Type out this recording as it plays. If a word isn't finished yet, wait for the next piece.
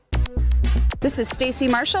This is Stacy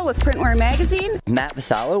Marshall with Printwear Magazine. Matt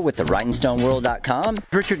Vassallo with the WritingStoneWorld.com.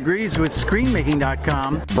 Richard Greaves with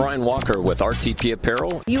ScreenMaking.com. Brian Walker with RTP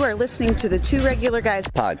Apparel. You are listening to the Two Regular Guys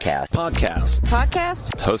Podcast.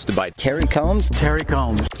 Hosted by Terry Combs. Terry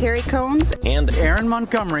Combs. Terry Combs. And Aaron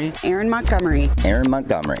Montgomery. Aaron Montgomery. Aaron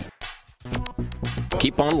Montgomery.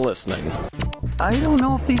 Keep on listening. I don't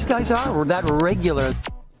know if these guys are that regular.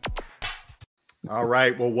 All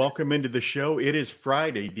right. Well, welcome into the show. It is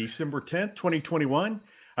Friday, December 10th, 2021.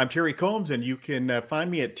 I'm Terry Combs, and you can find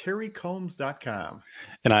me at terrycombs.com.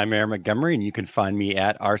 And I'm Aaron Montgomery, and you can find me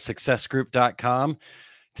at oursuccessgroup.com.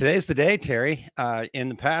 Today's the day, Terry. In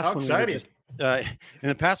the past, How exciting.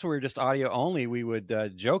 when we were just audio only, we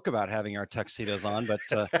would joke about having our tuxedos on, but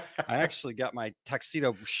I actually got my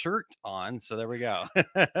tuxedo shirt on, so there we go.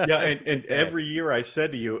 And every year I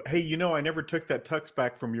said to you, hey, I never took that tux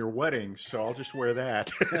back from your wedding, so I'll just wear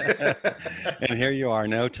that. And here you are,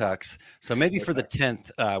 no tux. So maybe for the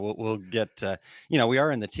 10th, we'll get, we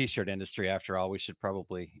are in the t-shirt industry after all. We should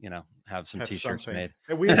probably, have some t-shirts made.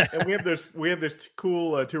 And we have those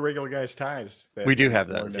cool Two Regular Guys ties. We do have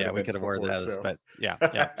those. Yeah, we could have worn those, but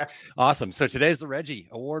yeah. Awesome. So today's the REGGIE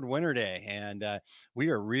Award Winner Day, and we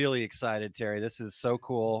are really excited, Terry. This is so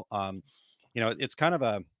cool. It's kind of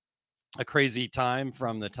a crazy time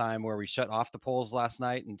from the time where we shut off the polls last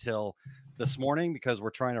night until this morning, because we're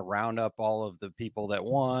trying to round up all of the people that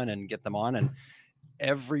won and get them on, and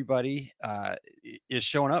everybody is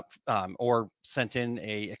showing up or sent in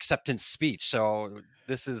a acceptance speech. So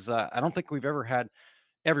this is I don't think we've ever had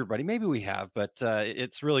everybody. Maybe we have, but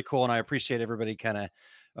it's really cool, and I appreciate everybody kind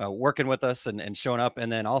of working with us and showing up.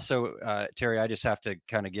 And then also, Terry, I just have to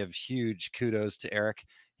kind of give huge kudos to Eric.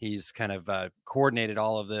 He's kind of coordinated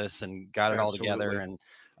all of this and got it all together. And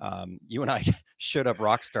you and I showed up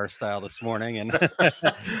rock star style this morning, and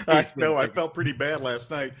I felt pretty bad last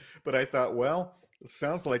night, but I thought, well, it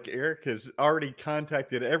sounds like Eric has already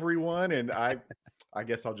contacted everyone, and I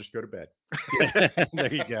guess I'll just go to bed.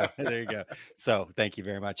 There you go. So thank you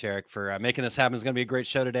very much, Eric, for making this happen. It's going to be a great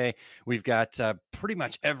show today. We've got pretty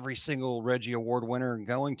much every single REGGIE Award winner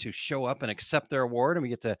going to show up and accept their award, and we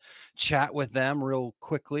get to chat with them real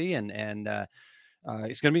quickly, and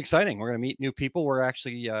it's going to be exciting. We're going to meet new people. We're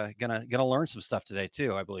actually going to learn some stuff today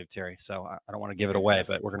too, I believe, Terry. So I don't want to give it away,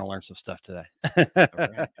 but we're going to learn some stuff today.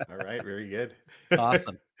 All right. Very good.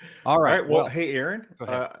 Awesome. All right. Well, hey, Aaron, go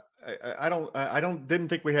ahead. I didn't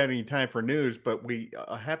think we had any time for news, but we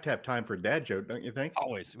have to have time for a dad joke, don't you think?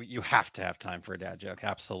 Always. You have to have time for a dad joke.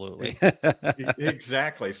 Absolutely.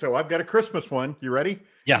 Exactly. So I've got a Christmas one. You ready?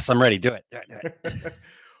 Yes, I'm ready. Do it.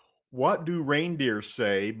 What do reindeer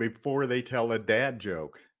say before they tell a dad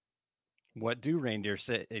joke? What do reindeer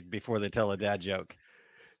say before they tell a dad joke?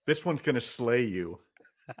 This one's going to slay you.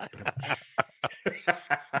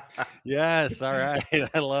 Yes. All right.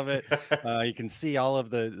 I love it. You can see all of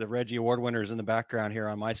the REGGIE Award winners in the background here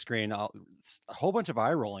on my screen. A whole bunch of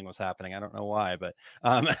eye rolling was happening. I don't know why, but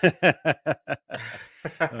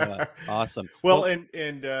awesome. Well,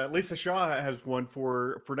 and Lisa Shaw has one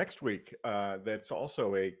for next week. That's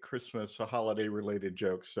also a Christmas holiday related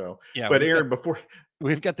joke. So, yeah. But Aaron,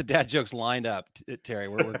 we've got the dad jokes lined up, Terry.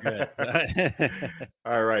 We're good.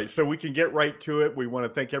 All right. So we can get right to it. We want to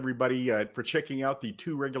thank everybody for checking out the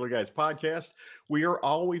Two Regular Guys podcast. We are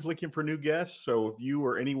always looking for new guests. So if you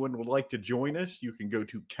or anyone would like to join us, you can go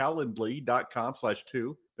to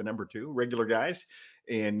calendly.com/2, the number 2, Regular Guys,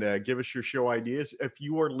 and give us your show ideas. If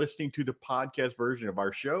you are listening to the podcast version of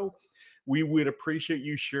our show, we would appreciate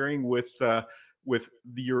you sharing with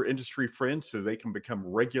your industry friends so they can become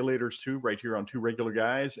regulators too, right here on Two Regular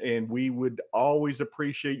Guys. And we would always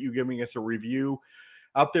appreciate you giving us a review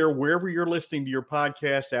out there wherever you're listening to your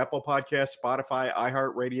podcast: Apple Podcasts, Spotify,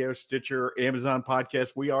 iHeartRadio, Stitcher, Amazon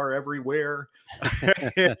Podcasts. We are everywhere.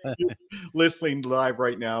 Listening live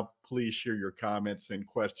right now, please share your comments and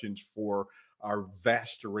questions for our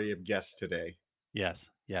vast array of guests today. Yes,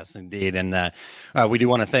 indeed. And we do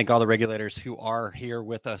want to thank all the regulators who are here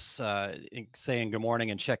with us, saying good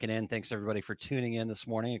morning and checking in. Thanks, everybody, for tuning in this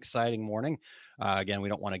morning. Exciting morning. Again, we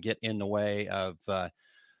don't want to get in the way of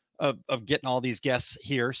getting all these guests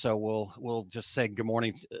here. So we'll just say good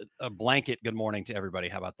morning, a blanket good morning to everybody.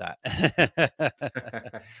 How about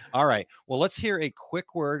that? All right. Well, let's hear a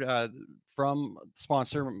quick word from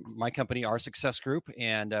sponsor, my company, Our Success Group.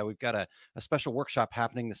 And we've got a special workshop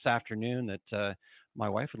happening this afternoon that my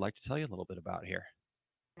wife would like to tell you a little bit about here.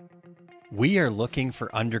 We are looking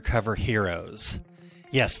for undercover heroes.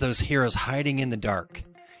 Yes, those heroes hiding in the dark.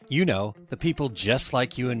 You know, the people just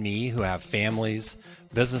like you and me who have families,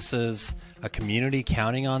 businesses, a community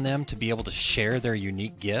counting on them to be able to share their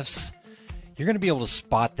unique gifts. you're going to be able to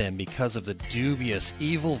spot them because of the dubious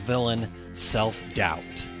evil villain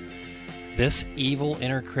self-doubt. This evil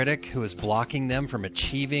inner critic who is blocking them from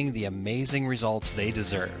achieving the amazing results they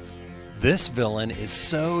deserve. This villain is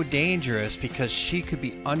so dangerous because she could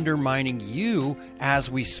be undermining you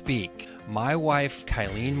as we speak. My wife,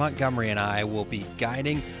 Kylene Montgomery, and I will be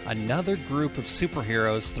guiding another group of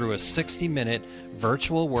superheroes through a 60-minute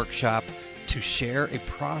virtual workshop to share a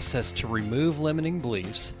process to remove limiting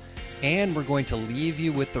beliefs, and we're going to leave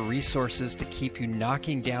you with the resources to keep you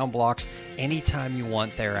knocking down blocks anytime you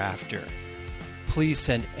want thereafter. Please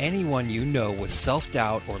send anyone you know with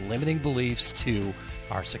self-doubt or limiting beliefs to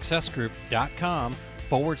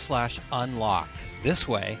oursuccessgroup.com/unlock. This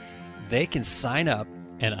way, they can sign up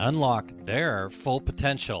and unlock their full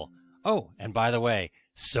potential. Oh, and by the way,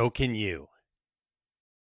 so can you.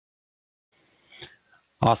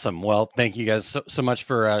 Awesome. Well, thank you guys so much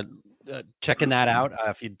for checking that out.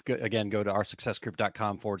 If you again go to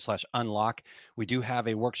oursuccessgroup.com/unlock, we do have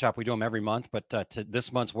a workshop. We do them every month, but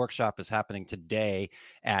this month's workshop is happening today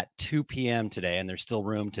at 2 p.m. today, and there's still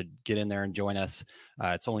room to get in there and join us.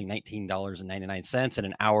 It's only $19.99 and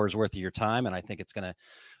an hour's worth of your time, and I think it's going to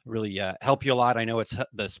really help you a lot. I know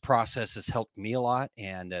this process has helped me a lot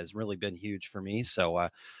and has really been huge for me. So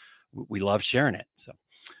we love sharing it. So,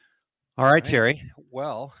 all right, Terry.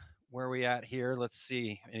 Well, where are we at here? Let's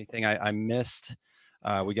see. Anything I missed?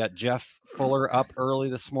 We got Jeff Fuller up early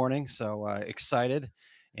this morning, so excited.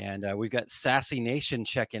 And we've got Sassy Nation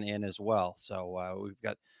checking in as well. So we've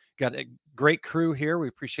got a great crew here. We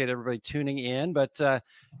appreciate everybody tuning in. But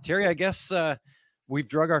Terry, I guess we've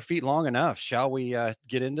drug our feet long enough. Shall we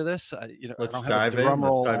get into this? Let's I don't dive have a drum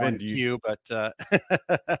roll on in. cue, but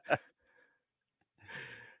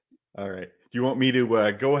all right. Do you want me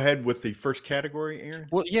to go ahead with the first category, Aaron?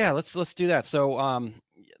 Well, yeah, let's do that. So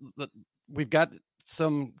we've got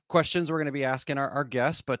some questions we're going to be asking our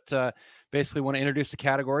guests, but basically want to introduce the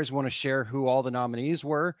categories. We want to share who all the nominees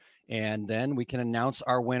were, and then we can announce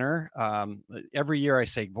our winner. Every year I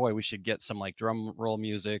say, boy, we should get some like drum roll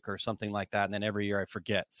music or something like that. And then every year I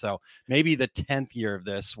forget. So maybe the 10th year of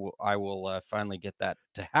this, I will finally get that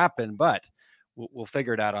to happen, but we'll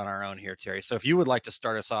figure it out on our own here, Terry. So if you would like to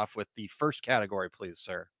start us off with the first category, please,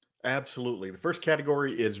 sir. Absolutely. The first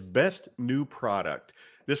category is Best New Product.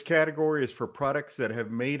 This category is for products that have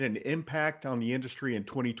made an impact on the industry in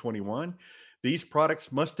 2021. These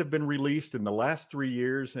products must have been released in the last 3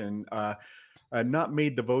 years and not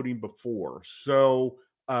made the voting before. So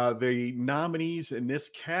the nominees in this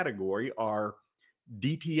category are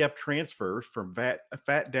DTF Transfers from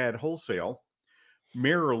Fat Dad Wholesale,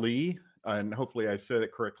 Merrily, and hopefully I said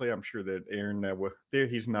it correctly. I'm sure that Aaron, there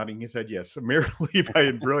he's nodding his head yes. Merrily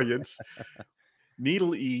by Brilliance,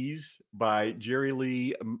 Needle Ease by Jerry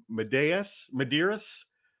Lee Medeiros,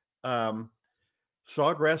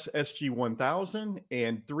 Sawgrass SG-1000,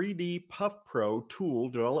 and 3D Puff Pro tool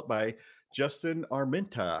developed by Justin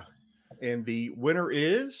Armenta. And the winner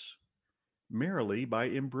is Merrily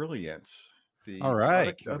by Brilliance. All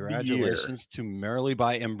right. Congratulations to Merrily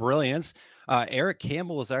by Brilliance. Eric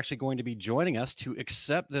Campbell is actually going to be joining us to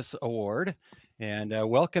accept this award. And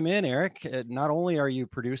welcome in, Eric. Not only are you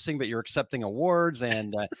producing, but you're accepting awards,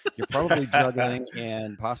 and you're probably juggling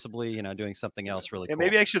and possibly, doing something else really cool.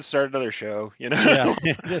 Maybe I should start another show, Yeah.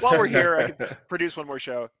 While we're here, I can produce one more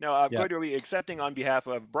show. No, I'm going to be accepting on behalf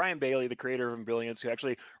of Brian Bailey, the creator of Brilliance, who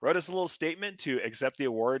actually wrote us a little statement to accept the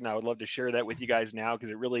award. And I would love to share that with you guys now, because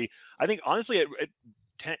it really, I think, honestly, it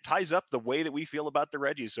ties up the way that we feel about the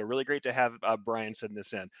Reggies. So really great to have Brian send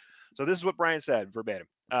this in. So this is what Brian said verbatim.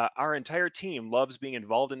 Our entire team loves being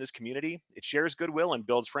involved in this community. It shares goodwill and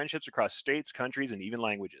builds friendships across states, countries, and even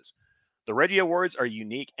languages. The Reggie Awards are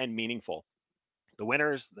unique and meaningful. The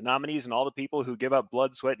winners, the nominees, and all the people who give up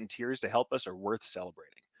blood, sweat, and tears to help us are worth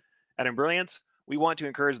celebrating. At Brilliance, we want to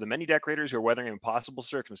encourage the many decorators who are weathering impossible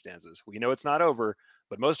circumstances. We know it's not over,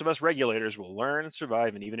 but most of us regulators will learn,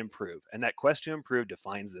 survive, and even improve. And that quest to improve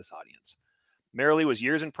defines this audience. Merrily was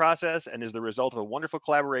years in process and is the result of a wonderful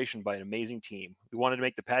collaboration by an amazing team. We wanted to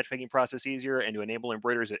make the patchmaking process easier and to enable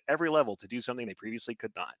embroiderers at every level to do something they previously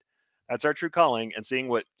could not. That's our true calling, and seeing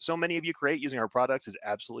what so many of you create using our products is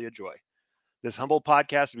absolutely a joy. This humble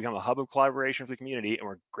podcast has become a hub of collaboration for the community, and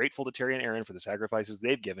we're grateful to Terry and Aaron for the sacrifices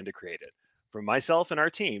they've given to create it. From myself and our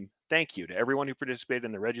team, thank you to everyone who participated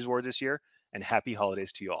in the Reggie's Awards this year, and happy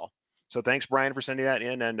holidays to you all. So thanks, Brian, for sending that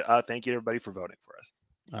in, and thank you to everybody for voting for us.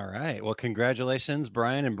 All right. Well, congratulations,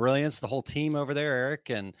 Brian and Brilliance, the whole team over there, Eric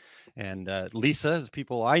and Lisa, as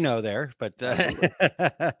people I know there. But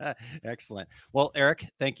excellent. Well, Eric,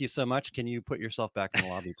 thank you so much. Can you put yourself back in the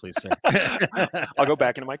lobby, please, sir? I'll go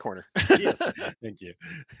back into my corner. Yes, thank you.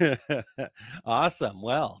 Awesome.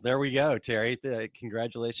 Well, there we go, Terry.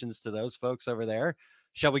 Congratulations to those folks over there.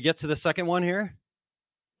 Shall we get to the second one here?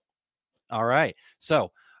 All right.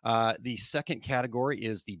 So the second category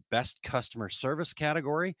is the best customer service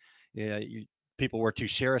category. People were to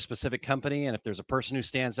share a specific company, and if there's a person who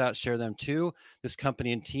stands out, share them too. This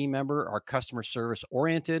company and team member are customer service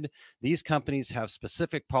oriented. These companies have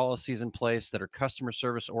specific policies in place that are customer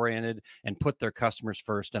service oriented and put their customers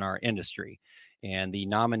first in our industry. And the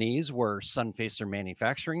nominees were Sunfacer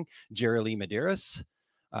Manufacturing, Jerry Lee Medeiros,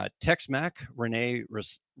 TexMac, Renee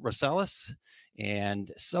Rosales,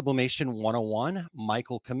 and Sublimation 101,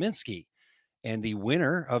 Michael Kaminsky. And the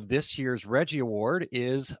winner of this year's REGGIE Award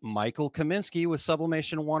is Michael Kaminsky with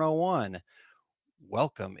Sublimation 101.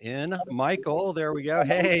 Welcome in, Michael. There we go.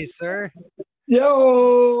 Hey, sir.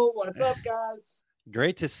 Yo, what's up, guys?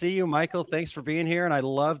 Great to see you, Michael. Thanks for being here, and I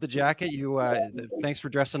love the jacket. You, thanks for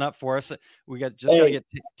dressing up for us. We got gotta get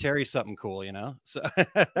Terry something cool, you know. So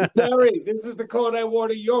Terry, this is the coat I wore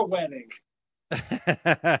to your wedding.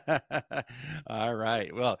 All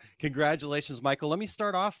right. Well, congratulations, Michael. Let me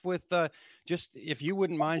start off with just, if you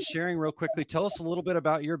wouldn't mind sharing real quickly, tell us a little bit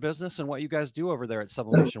about your business and what you guys do over there at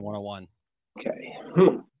Sublimation 101.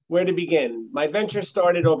 Okay. Where to begin? My venture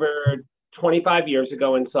started over 25 years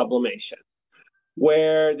ago in sublimation,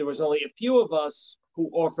 where there was only a few of us who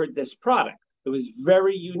offered this product. It was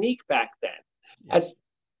very unique back then. As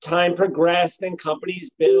time progressed and companies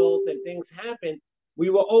built and things happened, we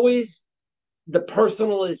were always the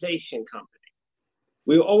personalization company.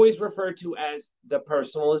 We were always referred to as the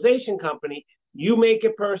personalization company. You make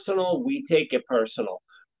it personal, we take it personal.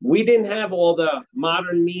 We didn't have all the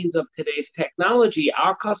modern means of today's technology.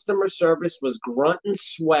 Our customer service was grunt and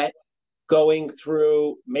sweat, going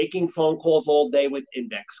through making phone calls all day with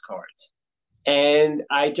index cards. And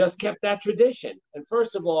I just kept that tradition. And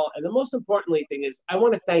first of all, and the most importantly thing is, I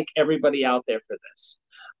want to thank everybody out there for this.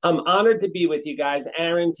 I'm honored to be with you guys.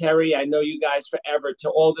 Aaron, Terry, I know you guys forever. To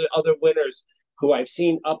all the other winners who I've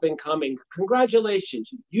seen up and coming,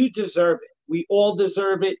 congratulations. You deserve it. We all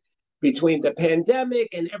deserve it. Between the pandemic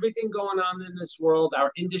and everything going on in this world,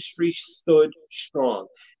 our industry stood strong.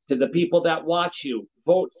 To the people that watch you,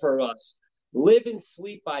 vote for us, live and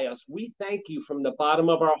sleep by us, we thank you from the bottom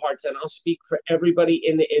of our hearts. And I'll speak for everybody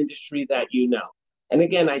in the industry that you know. And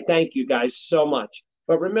again, I thank you guys so much.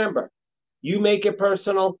 But remember, you make it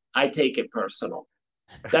personal, I take it personal.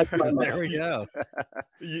 That's my there we go.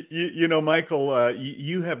 You know, Michael,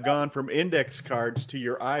 you have gone from index cards to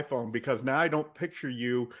your iPhone, because now I don't picture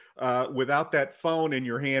you without that phone in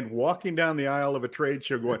your hand walking down the aisle of a trade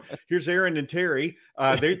show going, here's Aaron and Terry.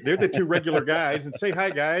 They're the two regular guys, and say hi,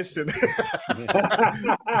 guys. And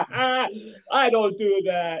I don't do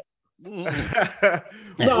that.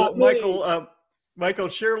 Well, Michael,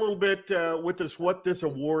 share a little bit with us what this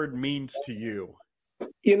award means to you.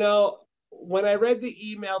 You know, when I read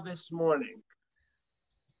the email this morning,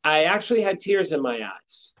 I actually had tears in my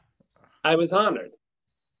eyes. I was honored.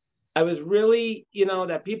 I was really,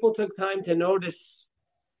 that people took time to notice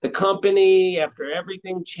the company after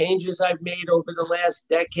everything changes I've made over the last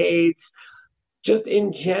decades. Just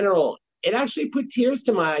in general, it actually put tears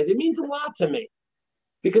to my eyes. It means a lot to me,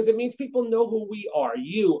 because it means people know who we are,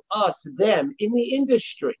 you, us, them, in the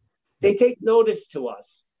industry. They take notice to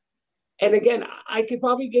us. And again, I could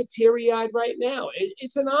probably get teary-eyed right now.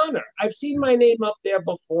 It's an honor. I've seen my name up there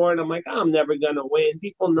before, and I'm like, I'm never going to win.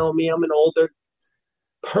 People know me. I'm an older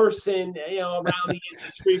person, around the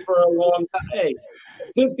industry for a long time. Hey,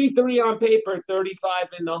 53 on paper, 35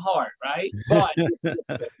 in the heart, right? But,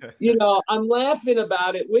 I'm laughing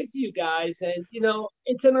about it with you guys, and,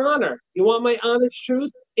 it's an honor. You want my honest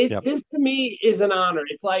truth? This to me is an honor.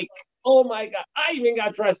 It's like, oh my God, I even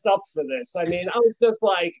got dressed up for this. I mean, I was just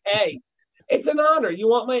like, hey, it's an honor. You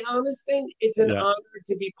want my honest thing? It's an honor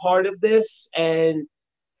to be part of this. And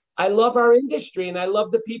I love our industry, and I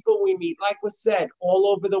love the people we meet, like was said, all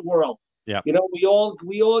over the world. Yeah. We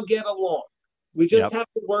all get along. We just have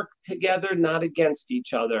to work together, not against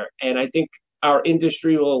each other. And I think our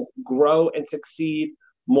industry will grow and succeed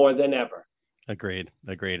more than ever. Agreed.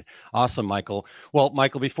 Awesome, Michael. Well,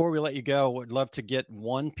 Michael, before we let you go, I'd love to get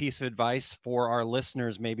one piece of advice for our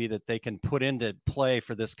listeners, maybe that they can put into play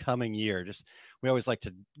for this coming year. We always like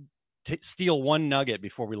to steal one nugget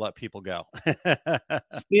before we let people go.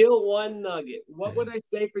 Steal one nugget. What would I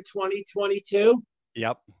say for 2022?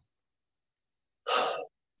 Yep.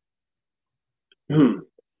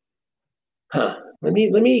 Let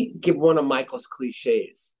me give one of Michael's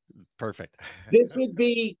cliches. Perfect.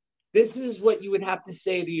 This is what you would have to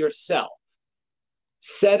say to yourself.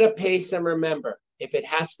 Set a pace and remember, if it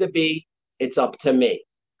has to be, it's up to me.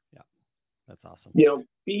 Yeah, that's awesome.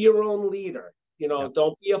 Be your own leader.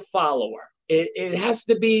 Don't be a follower. It has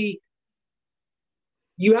to be,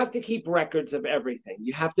 you have to keep records of everything.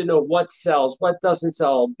 You have to know what sells, what doesn't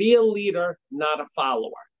sell. Be a leader, not a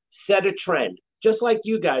follower. Set a trend, just like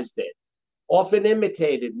you guys did. Often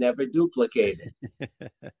imitated, never duplicated.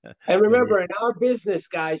 And remember, in our business,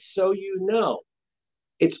 guys,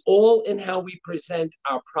 it's all in how we present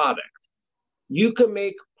our product. You can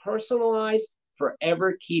make personalized,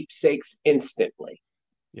 forever keepsakes instantly.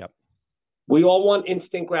 Yep. We all want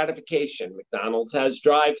instant gratification. McDonald's has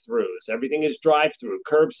drive-throughs. Everything is drive-through,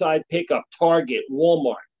 curbside pickup, Target,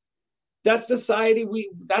 Walmart. That's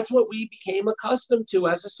that's what we became accustomed to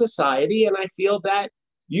as a society. And I feel that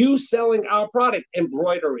you selling our product,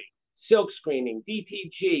 embroidery, silk screening,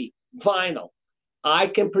 DTG, vinyl, I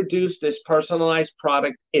can produce this personalized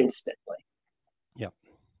product instantly. Yep.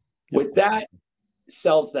 With that,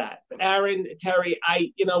 sells that. But Aaron, Terry,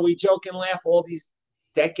 we joke and laugh all these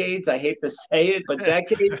decades. I hate to say it, but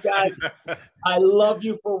decades, guys. I love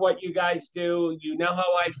you for what you guys do. You know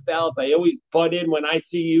how I felt. I always butt in when I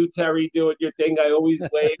see you, Terry, doing your thing. I always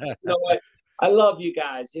wave. You know what? I love you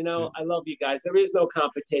guys. I love you guys. There is no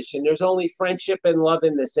competition. There's only friendship and love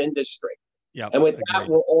in this industry. Yeah. And with that,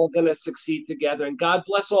 we're all going to succeed together. And God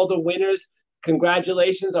bless all the winners.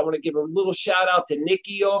 Congratulations. I want to give a little shout out to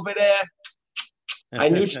Nikki over there. I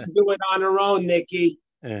knew she'd do it on her own, Nikki.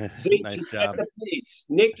 See, nice she job. set the pace.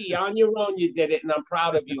 Nikki, on your own, you did it, and I'm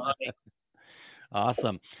proud of you, honey.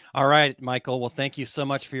 Awesome. All right, Michael. Well, thank you so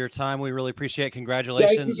much for your time. We really appreciate it.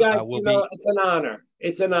 Congratulations. Thank you guys. It's an honor.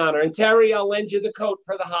 It's an honor. And Terry, I'll lend you the coat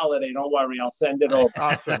for the holiday. Don't worry. I'll send it over.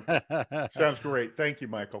 Awesome. Sounds great. Thank you,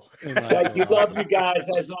 Michael. Thank you. Love you guys,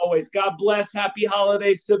 as always. God bless. Happy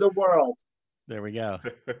holidays to the world. There we go.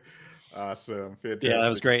 Awesome. Fantastic. Yeah, that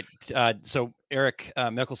was great. So Eric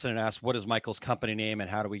Mickelson asked, what is Michael's company name and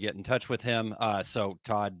how do we get in touch with him? So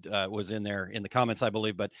Todd was in there in the comments, I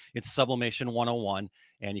believe, but it's Sublimation 101,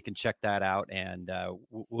 and you can check that out. And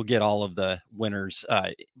we'll get all of the winners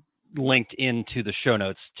linked into the show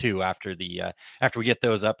notes too after we get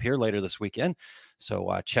those up here later this weekend.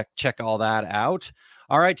 So check all that out.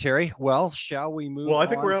 All right, Terry. Well, shall we move on? Well, I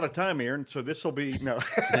think we're out of time, Aaron. So this will be no.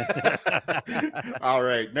 All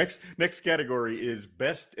right. Next category is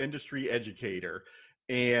Best Industry Educator.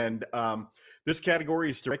 And this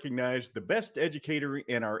category is to recognize the best educator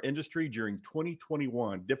in our industry during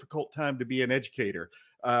 2021. Difficult time to be an educator.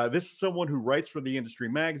 This is someone who writes for the industry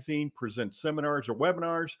magazine, presents seminars or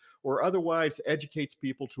webinars, or otherwise educates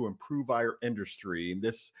people to improve our industry. And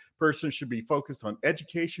this person should be focused on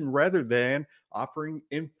education rather than offering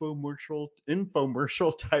infomercial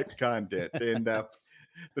type content. And the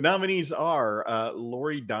nominees are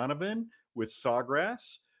Lori Donovan with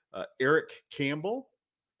Sawgrass, Eric Campbell,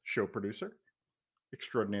 show producer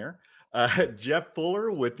extraordinaire, Jeff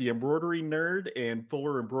Fuller with the Embroidery Nerd and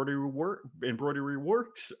Fuller Embroidery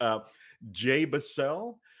Works, Jay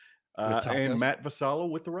Bassell, and Matt Vassallo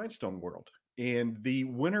with the Rhinestone World. And the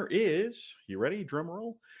winner is, you ready? Drum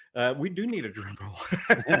roll. We do need a drum roll.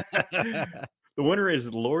 The winner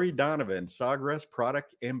is Lori Donovan, Sawgrass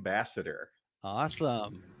Product Ambassador.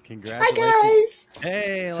 Awesome. Congratulations. Hi, guys.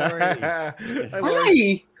 Hey, Lori. Hi,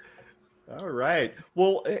 Lori. All right.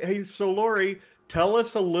 Well, hey, so Lori, tell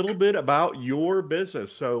us a little bit about your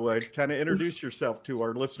business. So kind of introduce yourself to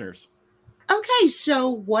our listeners. Okay. So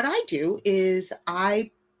what I do is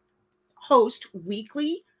I host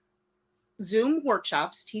weekly Zoom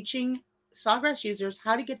workshops teaching Sawgrass users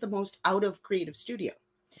how to get the most out of Creative Studio.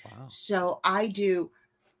 Wow. So I do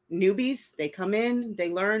newbies. They come in, they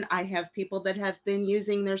learn. I have people that have been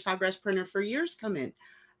using their Sawgrass printer for years come in.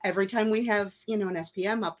 Every time we have, an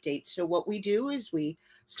SPM update. So what we do is we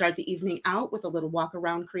start the evening out with a little walk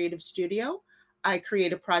around Creative Studio. I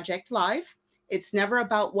create a project live. It's never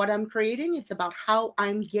about what I'm creating. It's about how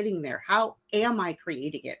I'm getting there. How am I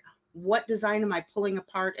creating it? What design am I pulling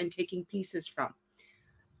apart and taking pieces from?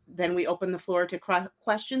 Then we open the floor to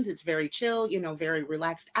questions. It's very chill, very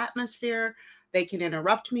relaxed atmosphere. They can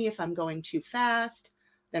interrupt me if I'm going too fast.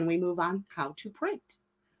 Then we move on how to print.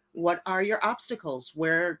 What are your obstacles?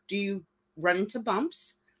 Where do you run into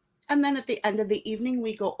bumps? And then at the end of the evening,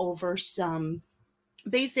 we go over some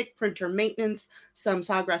basic printer maintenance, some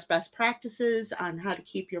Sawgrass best practices on how to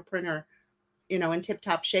keep your printer, in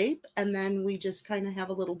tip-top shape. And then we just kind of have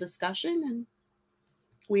a little discussion. And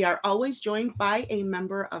we are always joined by a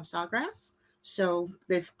member of Sawgrass. So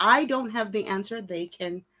if I don't have the answer, they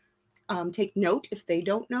can take note if they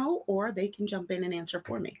don't know, or they can jump in and answer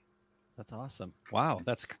for me. That's awesome. Wow.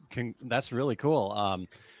 That's really cool.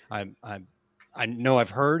 I know I've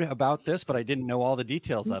heard about this, but I didn't know all the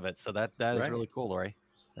details of it. So that is really cool, Lori.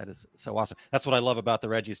 That is so awesome. That's what I love about the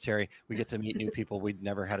Reggies, Terry. We get to meet new people. We'd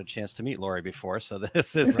never had a chance to meet Lori before. So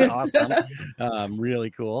this is awesome.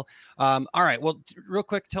 Really cool. All right. Well, real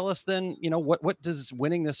quick, tell us then, what does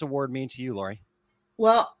winning this award mean to you, Lori?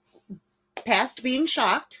 Well, past being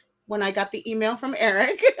shocked when I got the email from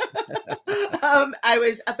Eric, I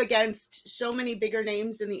was up against so many bigger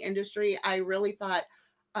names in the industry. I really thought,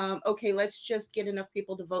 okay, let's just get enough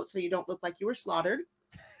people to vote so you don't look like you were slaughtered.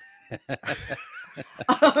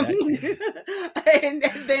 And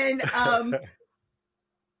then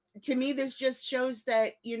to me, this just shows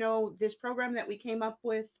that, this program that we came up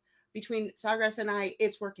with between Sawgrass and I,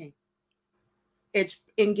 it's working. It's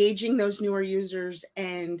engaging those newer users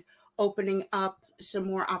and opening up some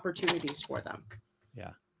more opportunities for them.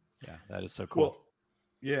 Yeah, that is so cool. Well,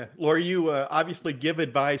 yeah, Lori, you obviously give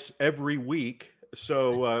advice every week.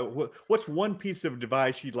 So what's one piece of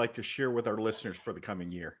advice you'd like to share with our listeners for the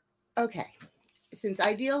coming year? Okay. Since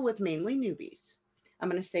I deal with mainly newbies, I'm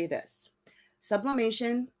going to say this.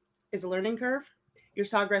 Sublimation is a learning curve. Your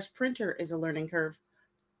Sawgrass printer is a learning curve.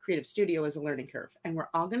 Creative Studio is a learning curve. And we're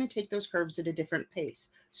all going to take those curves at a different pace.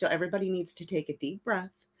 So everybody needs to take a deep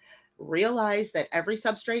breath, realize that every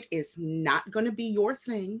substrate is not going to be your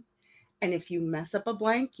thing. And if you mess up a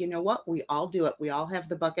blank, you know what? We all do it. We all have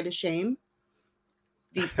the bucket of shame.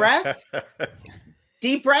 Deep breath,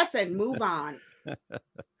 and move on.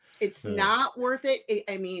 It's not worth it.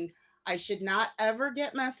 I mean, I should not ever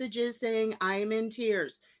get messages saying I am in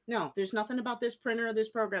tears. No, there's nothing about this printer or this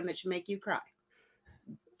program that should make you cry.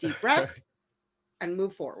 Deep breath and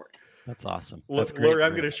move forward. That's awesome. That's great. Lori,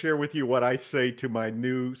 I'm going to share with you what I say to my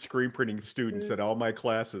new screen printing students at all my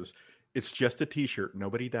classes. It's just a t-shirt.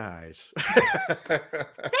 Nobody dies.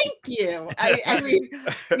 Thank you. I mean,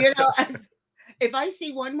 if I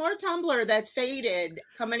see one more tumbler that's faded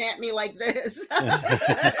coming at me like this.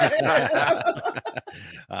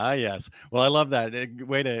 Yes. Well, I love that.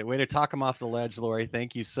 Way to talk them off the ledge, Lori.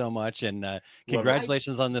 Thank you so much. And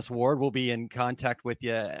congratulations on this award. We'll be in contact with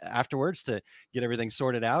you afterwards to get everything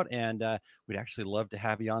sorted out. And we'd actually love to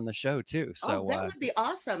have you on the show too. So that would be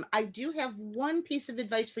awesome. I do have one piece of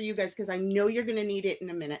advice for you guys, because I know you're going to need it in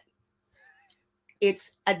a minute.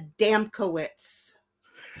 It's a Damkowitz.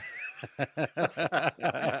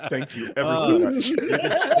 Thank you ever so much.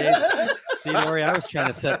 See, Lori, I was trying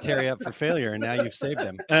to set Terry up for failure, and now you've saved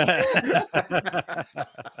him. I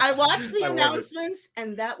watched the announcements,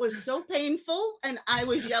 and that was so painful, and I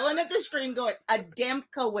was yelling at the screen going, a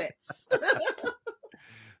Damkowitz.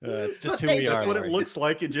 It's just who we are. That's what Lori. It looks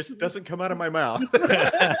like. It just doesn't come out of my mouth.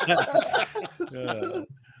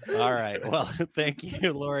 All right. Well, thank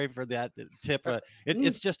you, Lori, for that tip.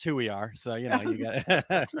 It's just who we are. So, you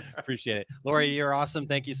got appreciate it. Lori, you're awesome.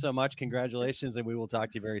 Thank you so much. Congratulations. And we will talk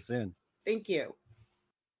to you very soon. Thank you.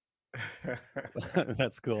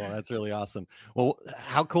 That's cool. That's really awesome. Well,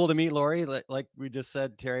 how cool to meet Lori. Like we just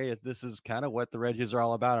said, Terry, this is kind of what the Reggies are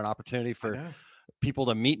all about, an opportunity for people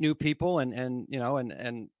to meet new people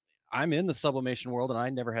and I'm in the sublimation world and I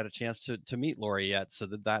never had a chance to meet Lori yet. So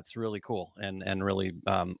that's really cool and really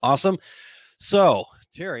awesome. So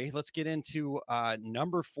Terry, let's get into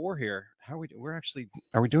number 4 here. Are we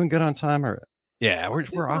doing good on time or? Yeah,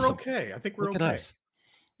 we're awesome. Okay. I think we're Look okay. At us.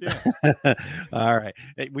 Yeah. All right.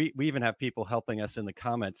 We even have people helping us in the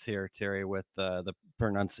comments here, Terry, with the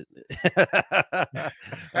pronunciation.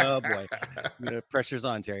 Oh boy, the pressure's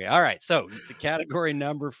on, Terry. All right. So the category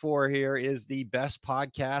number 4 here is the best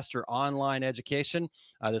podcast or online education.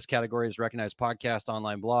 This category is recognized podcast,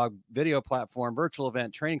 online blog, video platform, virtual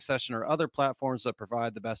event, training session, or other platforms that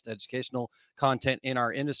provide the best educational content in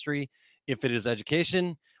our industry. If it is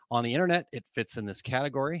education on the internet, it fits in this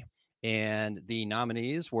category. And the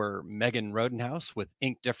nominees were Megan Rodenhouse with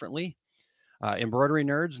Ink Differently, Embroidery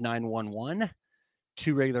Nerds 911,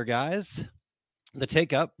 Two Regular Guys, The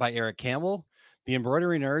Take Up by Eric Campbell, The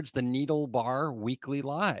Embroidery Nerds, The Needle Bar Weekly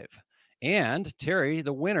Live. And Terry,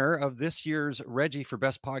 the winner of this year's Reggie for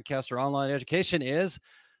Best Podcast or Online Education is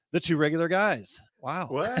The Two Regular Guys. Wow.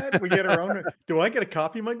 What? We get our own. Do I get a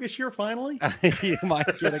coffee mug this year finally? You might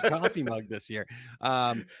get a coffee mug this year.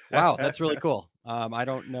 Wow, that's really cool. I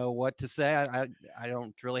don't know what to say. I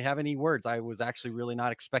don't really have any words. I was actually really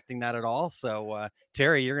not expecting that at all. So,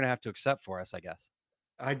 Terry, you're going to have to accept for us, I guess.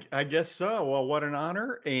 I guess so. Well, what an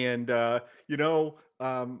honor. And,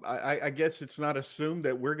 I guess it's not assumed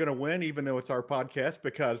that we're going to win, even though it's our podcast,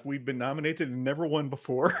 because we've been nominated and never won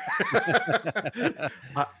before.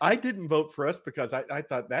 I didn't vote for us because I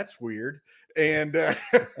thought that's weird. And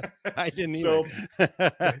I didn't either.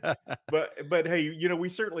 But hey, we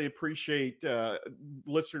certainly appreciate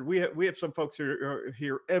listeners. We have some folks who are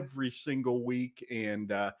here every single week,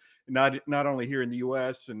 and not only here in the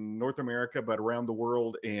U.S. and North America, but around the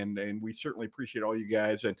world. And we certainly appreciate all you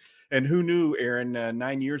guys. And who knew, Aaron,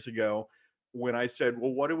 9 years ago, when I said,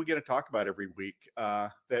 well, what are we going to talk about every week?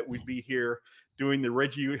 That we'd be here doing the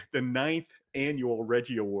 9th annual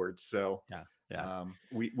REGGIE Awards. So yeah.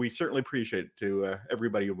 We certainly appreciate it to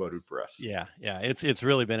everybody who voted for us. Yeah. It's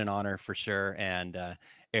really been an honor for sure. And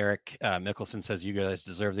Eric Mickelson says you guys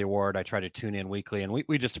deserve the award. I try to tune in weekly, and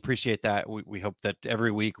we just appreciate that. We hope that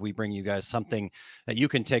every week we bring you guys something that you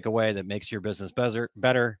can take away that makes your business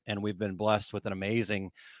better. And we've been blessed with an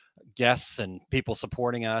amazing guests and people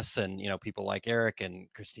supporting us, and people like Eric and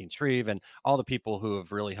Christine Shreve and all the people who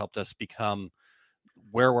have really helped us become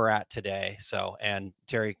where we're at today. So, and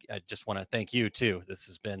Terry, I just want to thank you too. This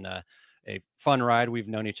has been a fun ride. We've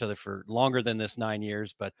known each other for longer than this 9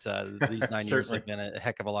 years, but these 9 years have been a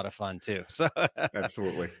heck of a lot of fun too. So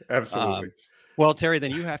absolutely. Well, Terry,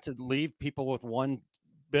 then you have to leave people with one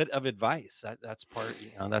bit of advice. That's part,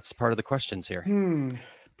 that's part of the questions here.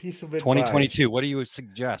 Piece of advice. 2022. What do you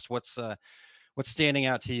suggest? What's standing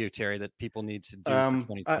out to you, Terry, that people need to do for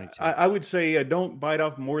 2022? I would say don't bite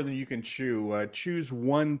off more than you can chew. Choose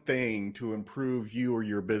one thing to improve you or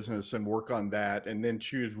your business and work on that, and then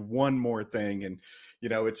choose one more thing. And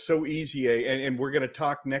it's so easy. And we're going to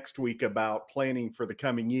talk next week about planning for the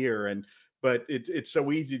coming year. But it's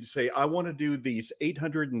so easy to say, I want to do these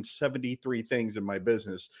 873 things in my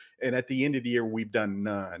business, and at the end of the year, we've done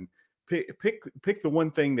none. Pick the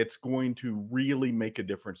one thing that's going to really make a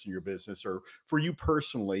difference in your business or for you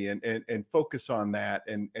personally, and focus on that,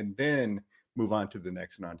 and then move on to the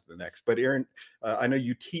next and on to the next. But Aaron, I know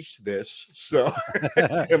you teach this, so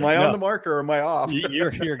am I on the mark or am I off? You're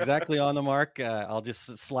exactly on the mark. I'll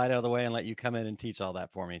just slide out of the way and let you come in and teach all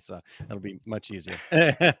that for me. So that'll be much easier.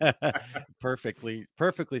 Perfectly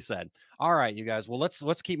said. All right, you guys. Well,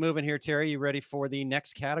 let's keep moving here. Terry, you ready for the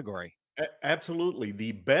next category? Absolutely.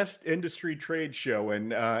 The best industry trade show.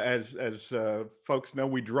 And as folks know,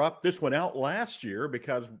 we dropped this one out last year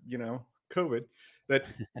because, COVID, that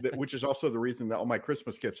which is also the reason that all my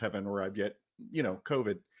Christmas gifts haven't arrived yet,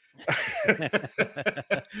 COVID.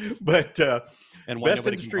 But and best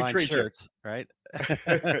industry trade shirts, right?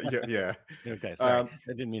 yeah. Okay, sorry.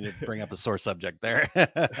 I didn't mean to bring up a sore subject there.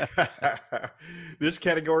 This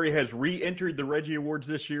category has re-entered the REGGIE Awards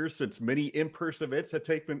this year, since many in-person events have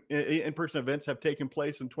taken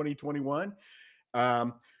place in 2021.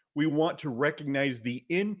 We want to recognize the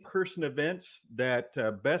in-person events that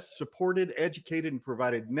best supported, educated, and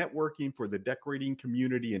provided networking for the decorating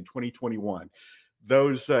community in 2021.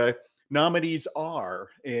 Those nominees are,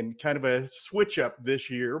 and kind of a switch up this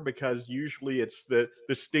year because usually it's the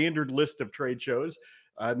standard list of trade shows.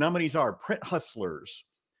 Nominees are Print Hustlers,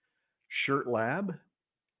 Shirt Lab,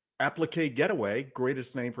 Applique Getaway,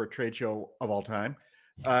 greatest name for a trade show of all time,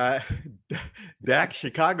 DAC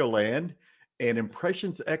Chicagoland, and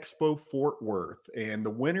Impressions Expo Fort Worth. And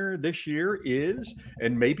the winner this year is,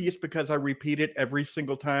 and maybe it's because I repeat it every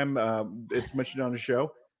single time it's mentioned on the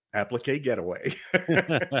show, Applique Getaway.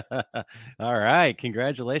 All right.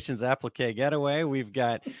 Congratulations, Applique Getaway. We've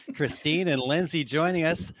got Christine and Lindsay joining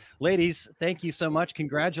us. Ladies, thank you so much.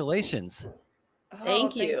 Congratulations.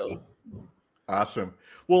 Thank you. Awesome.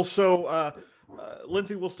 Well, so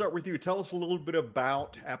Lindsay, we'll start with you. Tell us a little bit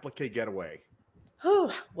about Applique Getaway.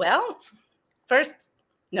 Oh, well, first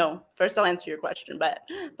I'll answer your question. But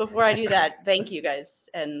before I do that, thank you guys.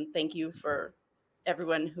 And thank you for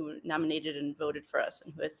everyone who nominated and voted for us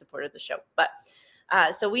and who has supported the show. But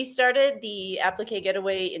so we started the Applique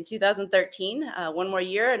Getaway in 2013, one more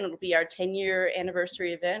year, and it'll be our 10-year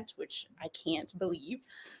anniversary event, which I can't believe.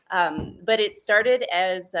 But it started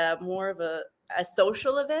as more of a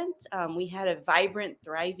social event. We had a vibrant,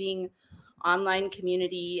 thriving online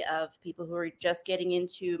community of people who are just getting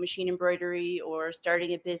into machine embroidery or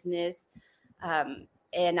starting a business.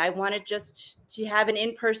 And I wanted just to have an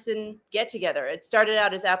in-person get-together. It started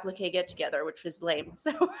out as Applique Get-Together, which was lame.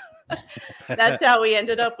 So that's how we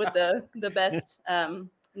ended up with the best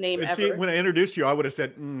name ever. See, when I introduced you, I would have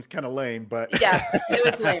said, it's kind of lame, but... Yeah, it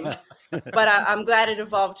was lame. But I'm glad it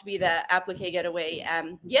evolved to be the Applique Getaway.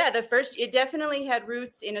 It definitely had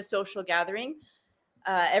roots in a social gathering.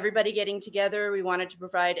 Everybody getting together. We wanted to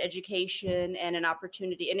provide education and an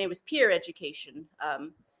opportunity, and it was peer education.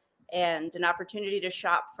 and an opportunity to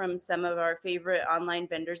shop from some of our favorite online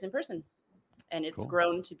vendors in person. And it's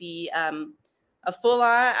grown to be a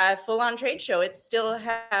full-on trade show. It still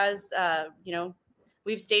has,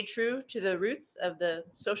 we've stayed true to the roots of the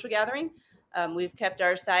social gathering. We've kept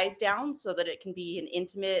our size down so that it can be an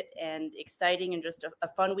intimate and exciting and just a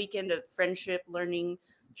fun weekend of friendship, learning,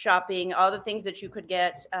 shopping, all the things that you could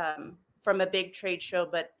get from a big trade show,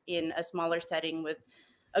 but in a smaller setting with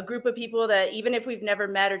a group of people that even if we've never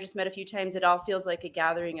met or just met a few times, it all feels like a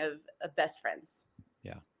gathering of best friends.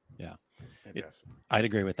 Yeah. I'd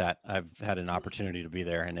agree with that. I've had an opportunity to be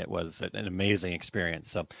there, and it was an amazing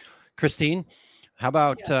experience. So, Christine, how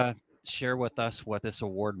about share with us what this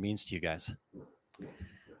award means to you guys?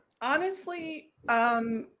 Honestly,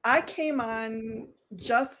 I came on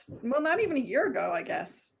not even a year ago, I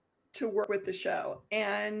guess, to work with the show.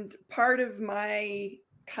 And part of my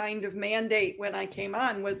kind of mandate when I came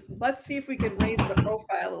on was, let's see if we can raise the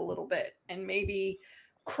profile a little bit and maybe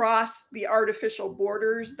cross the artificial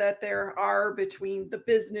borders that there are between the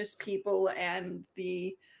business people and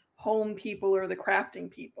the home people or the crafting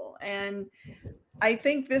people. And I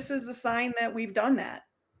think this is a sign that we've done that.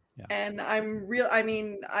 Yeah. And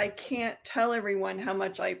I can't tell everyone how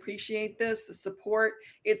much I appreciate this, the support.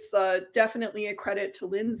 It's definitely a credit to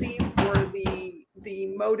Lindsay for the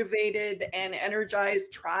motivated and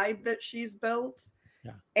energized tribe that she's built.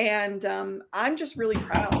 Yeah. And I'm just really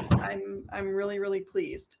proud. I'm really, really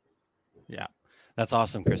pleased. Yeah. That's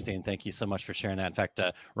awesome, Christine. Thank you so much for sharing that. In fact,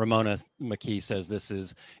 Ramona McKee says this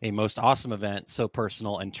is a most awesome event, so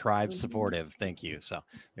personal and tribe supportive. Thank you. So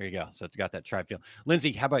there you go. So you got that tribe feel.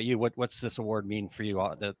 Lindsay, how about you? What's this award mean for you?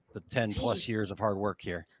 The 10 plus years of hard work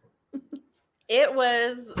here. It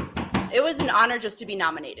was an honor just to be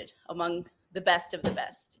nominated among the best of the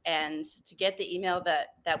best, and to get the email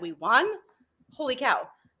that we won. Holy cow!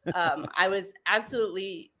 I was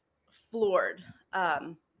absolutely floored.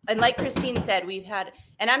 And like Christine said, we've had,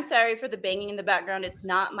 and I'm sorry for the banging in the background. It's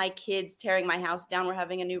not my kids tearing my house down. We're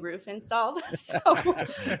having a new roof installed. So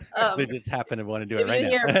they just happen to want to do it right now.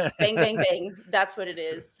 Hear bang, bang, bang. That's what it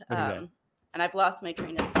is. And I've lost my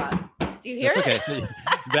train of thought. Do you hear it? Okay. So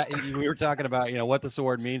we were talking about, what this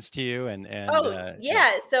award means to you, and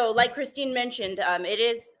So like Christine mentioned,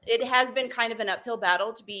 it has been kind of an uphill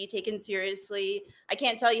battle to be taken seriously. I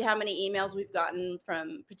can't tell you how many emails we've gotten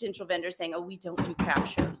from potential vendors saying, "Oh, we don't do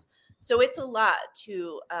craft shows." So it's a lot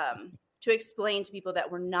to explain to people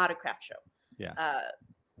that we're not a craft show. Yeah.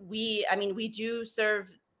 We do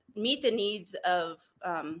meet the needs of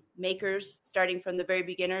makers, starting from the very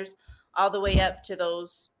beginners all the way up to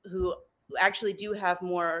those who actually do have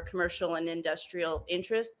more commercial and industrial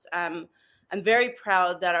interests. I'm very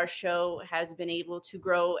proud that our show has been able to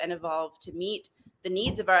grow and evolve to meet the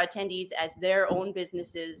needs of our attendees as their own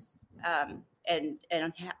businesses and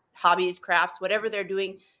hobbies, crafts, whatever they're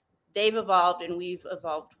doing, they've evolved and we've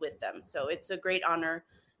evolved with them. So it's a great honor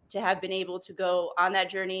to have been able to go on that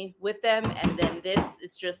journey with them. And then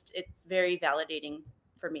it's very validating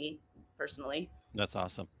for me personally. That's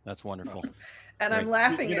awesome. That's wonderful. And I'm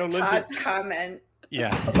laughing at Todd's comment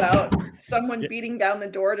Yeah. About someone beating down the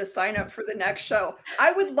door to sign up for the next show.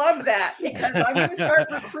 I would love that because I'm going to start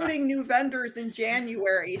recruiting new vendors in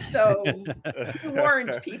January. So be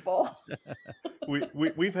warned, people.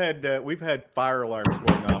 We've had fire alarms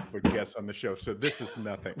going off with guests on the show, so this is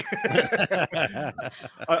nothing.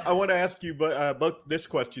 I want to ask you both this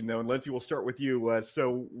question though, and Lindsay, we'll start with you.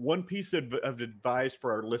 So, one piece of advice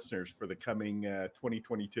for our listeners for the coming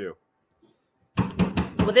 2022.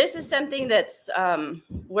 Well, this is something that's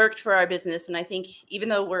worked for our business, and I think even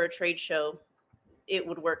though we're a trade show, it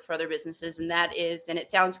would work for other businesses, and that is, and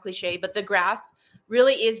it sounds cliche, but the grass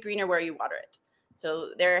really is greener where you water it. So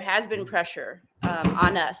there has been pressure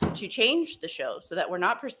on us to change the show so that we're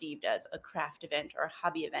not perceived as a craft event or a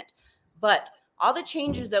hobby event. But all the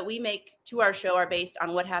changes that we make to our show are based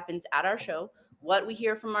on what happens at our show, what we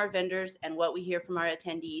hear from our vendors, and what we hear from our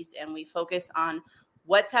attendees. And we focus on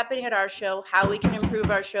what's happening at our show, how we can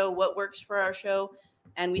improve our show, what works for our show.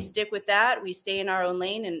 And we stick with that. We stay in our own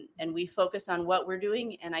lane and we focus on what we're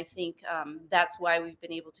doing. And I think that's why we've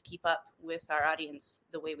been able to keep up with our audience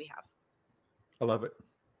the way we have. I love it.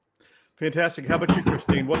 Fantastic. How about you,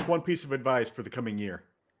 Christine? What's one piece of advice for the coming year?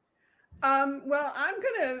 Well,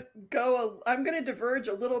 I'm going to diverge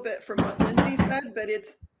a little bit from what Lindsay said, but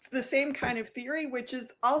it's the same kind of theory, which is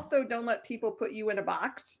also don't let people put you in a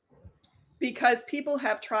box, because people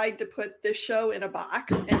have tried to put this show in a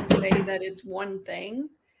box and say that it's one thing,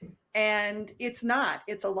 and it's not.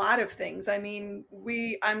 It's a lot of things. I mean,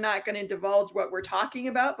 I'm not going to divulge what we're talking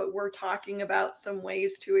about, but we're talking about some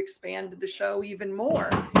ways to expand the show even more.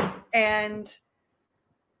 And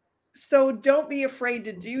So don't be afraid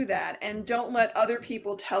to do that, and don't let other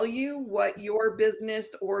people tell you what your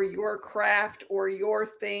business or your craft or your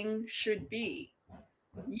thing should be.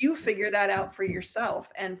 You figure that out for yourself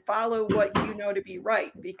and follow what you know to be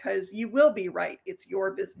right, because you will be right. It's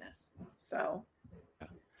your business. So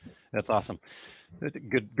that's awesome.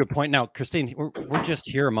 Good point. Now, Christine, we're just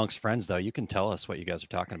here amongst friends, though. You can tell us what you guys are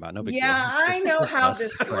talking about. No big deal. I know how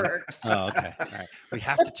this works. Oh, okay. All right. We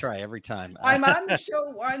have to try every time. I'm on the show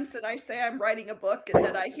once and I say I'm writing a book, and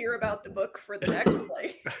then I hear about the book for the next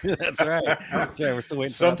day. That's right. That's right. We're still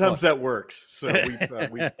waiting. Sometimes that works. So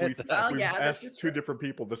we've asked two different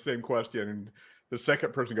people the same question, and the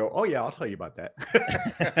second person go, "Oh yeah, I'll tell you about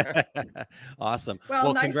that." Awesome.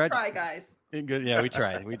 Well, nice try, guys. Good. Yeah, we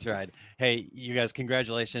tried. Hey, you guys,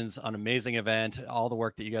 congratulations on an amazing event. All the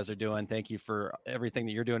work that you guys are doing. Thank you for everything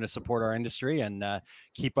that you're doing to support our industry, and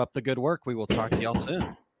keep up the good work. We will talk to y'all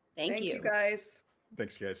soon. Thank you guys.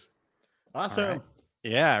 Thanks, guys. Awesome. Right.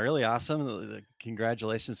 Yeah, really awesome.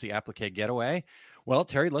 Congratulations to the Applique Getaway. Well,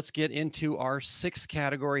 Terry, let's get into our sixth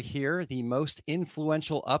category here, the most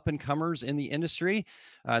influential up-and-comers in the industry.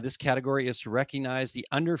 This category is to recognize the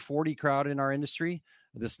under 40 crowd in our industry.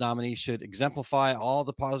 This nominee should exemplify all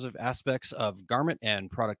the positive aspects of garment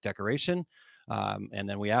and product decoration. And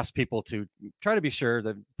then we asked people to try to be sure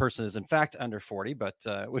the person is in fact under 40, but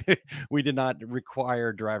we did not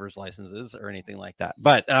require driver's licenses or anything like that.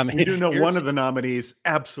 But we do know one of the nominees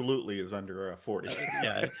absolutely is under 40.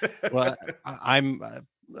 Yeah. Well, I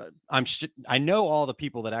know all the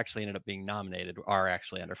people that actually ended up being nominated are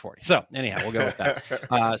actually under 40. So anyhow, we'll go with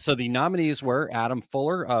that. So the nominees were Adam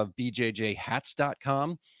Fuller of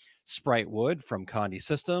BJJHats.com, Sprite Wood from Condi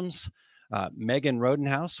Systems, Megan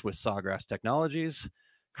Rodenhouse with Sawgrass Technologies,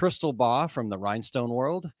 Crystal Baugh from the Rhinestone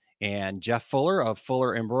World, and Jeff Fuller of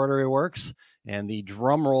Fuller Embroidery Works. And the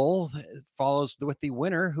drum roll follows with the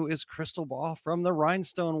winner, who is Crystal Baugh from the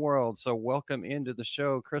Rhinestone World. So welcome into the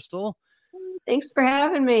show, Crystal. Thanks for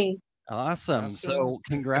having me. Awesome. So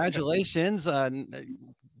congratulations.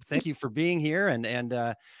 Thank you for being here. And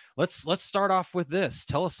let's start off with this.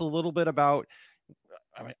 Tell us a little bit about,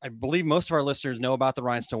 I believe most of our listeners know about the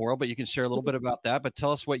Rhinestone World, but you can share a little bit about that. But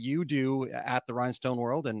tell us what you do at the Rhinestone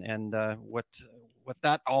World and what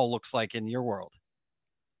that all looks like in your world.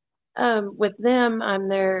 With them, I'm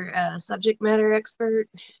their subject matter expert.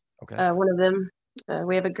 Okay. One of them.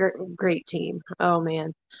 We have a great team. Oh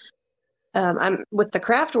man. I'm with the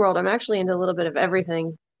craft world. I'm actually into a little bit of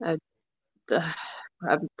everything.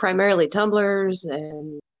 Primarily tumblers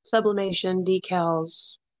and sublimation,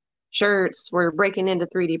 decals, shirts. We're breaking into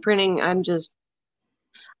 3D printing.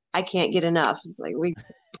 I can't get enough. It's like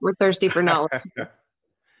we're thirsty for knowledge.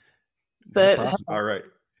 But awesome. All right.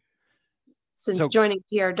 Since joining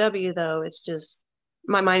TRW, though, it's just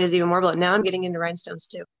my mind is even more blown. Now I'm getting into rhinestones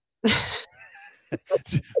too.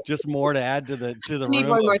 Just more to add to the Need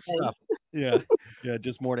room more of stuff. Yeah,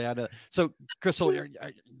 just more to add to. So, Crystal,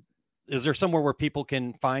 is there somewhere where people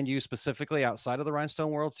can find you specifically outside of the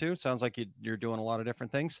Rhinestone World too? Sounds like you're doing a lot of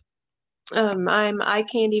different things. I'm Eye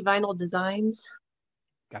Candy Vinyl Designs.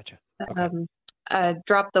 Gotcha. Okay. I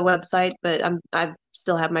dropped the website, but I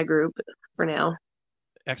still have my group for now.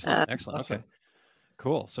 Excellent. Awesome. Okay.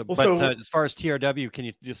 Cool. So, well, as far as TRW, can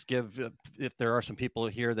you just give, if there are some people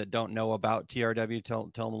here that don't know about TRW, tell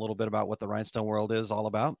them a little bit about what the Rhinestone World is all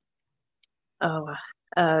about? Oh,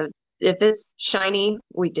 if it's shiny,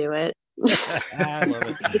 we do it. I love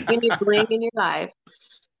it. You need bling in your life.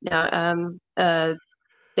 Now,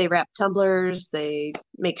 they wrap tumblers, they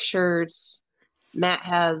make shirts. Matt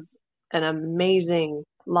has an amazing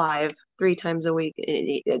live 3 times a week.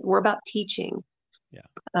 We're about teaching. Yeah.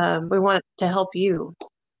 We want to help you.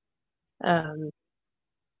 They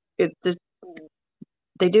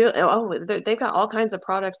do. They've got all kinds of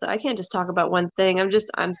products that I can't just talk about one thing. I'm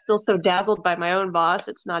still so dazzled by my own boss.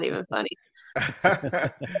 It's not even funny.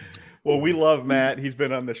 Well, we love Matt. He's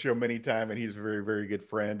been on the show many times, and he's a very, very good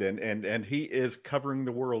friend. And he is covering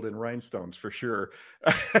the world in rhinestones for sure.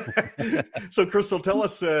 So, Crystal, tell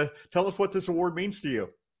us what this award means to you.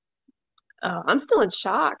 I'm still in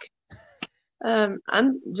shock. I'm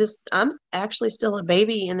actually still a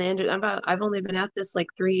baby in the industry. I've only been at this like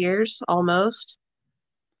 3 years almost,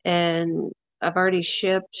 and I've already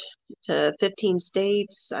shipped to 15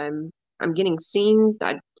 states. I'm getting seen.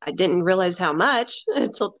 I didn't realize how much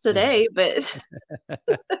until today, but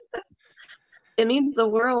it means the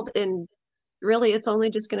world, and really it's only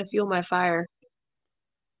just going to fuel my fire.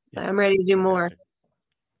 Yeah. I'm ready to do more.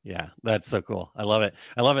 Yeah, that's so cool. I love it.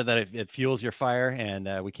 I love it that it fuels your fire, and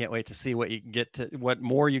we can't wait to see what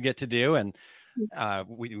more you get to do. And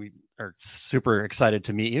We are super excited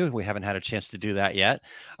to meet you. We haven't had a chance to do that yet.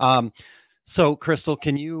 So, Crystal,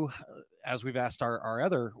 can you, as we've asked our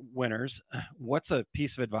other winners, what's a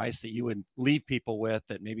piece of advice that you would leave people with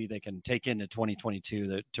that maybe they can take into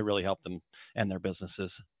 2022 to really help them and their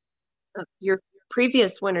businesses? Your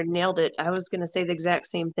previous winner nailed it. I was going to say the exact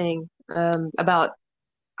same thing about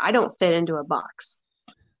I don't fit into a box.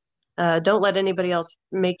 Don't let anybody else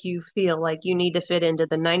make you feel like you need to fit into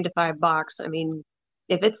the 9-to-5 box. I mean,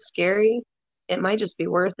 if it's scary, it might just be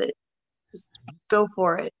worth it. Just go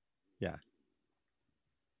for it. Yeah.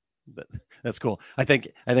 That's cool. I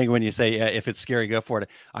think when you say if it's scary, go for it.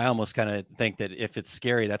 I almost kind of think that if it's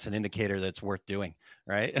scary, that's an indicator that it's worth doing,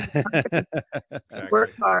 right?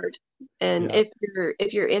 Work hard, and if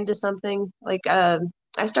you're into something like I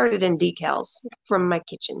started in decals from my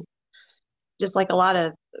kitchen, just like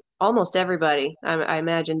almost everybody I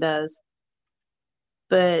imagine does.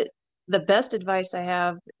 But the best advice I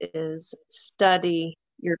have is study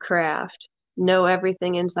your craft, know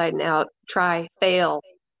everything inside and out, try, fail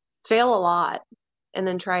a lot, and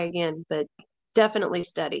then try again. But definitely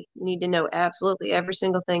study. You need to know absolutely every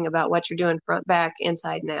single thing about what you're doing, front, back,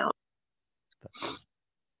 inside, and out. That's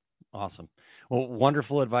awesome. Well,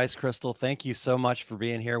 wonderful advice, Crystal. Thank you so much for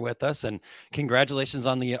being here with us, and congratulations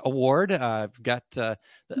on the award. I've got the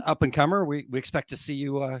up and comer. We expect to see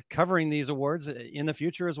you covering these awards in the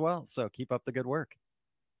future as well. So keep up the good work.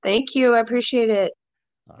 Thank you. I appreciate it.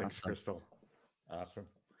 Awesome. Thanks, Crystal. Awesome.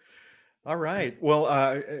 All right.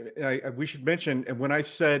 Well, we should mention, and when I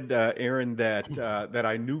said, Aaron, that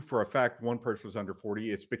I knew for a fact one person was under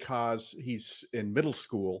 40, it's because he's in middle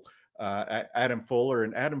school, Adam Fuller,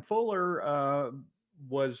 and Adam Fuller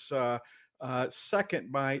was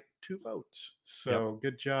second by 2 votes. So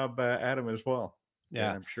good job, Adam, as well. Yeah,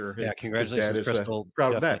 and I'm sure. Congratulations, Crystal.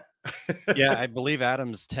 Proud of that. Yeah, I believe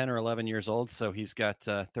Adam's 10 or 11 years old, so he's got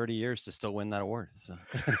 30 years to still win that award. So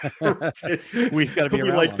we've got to be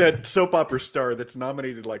around. Like that soap opera star that's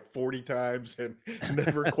nominated like 40 times and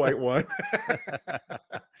never quite won.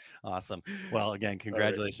 Awesome. Well, again,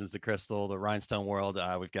 congratulations to Crystal, the Rhinestone World.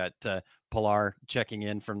 We've got Pilar checking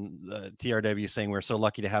in from the TRW saying we're so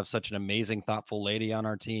lucky to have such an amazing, thoughtful lady on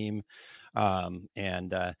our team.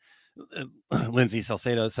 Lindsay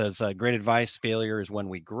Salcedo says, great advice. Failure is when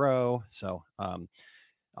we grow. So,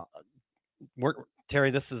 Terry,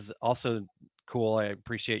 this is also cool. I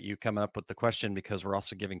appreciate you coming up with the question because we're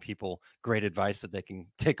also giving people great advice that they can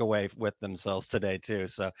take away with themselves today too.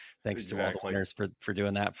 So thanks to all the winners for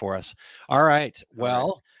doing that for us. All right.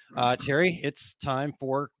 Well, Terry, it's time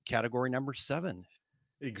for category number 7.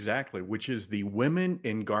 Exactly, which is the Women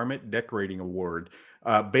in Garment Decorating Award.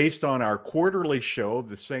 Based on our quarterly show of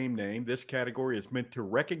the same name, this category is meant to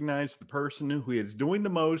recognize the person who is doing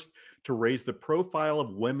the most to raise the profile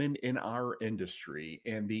of women in our industry.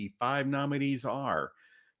 And the 5 nominees are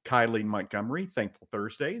Kylie Montgomery, Thankful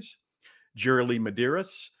Thursdays, Jerry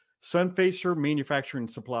Medeiros, Sunfacer Manufacturing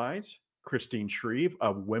Supplies, Christine Shreve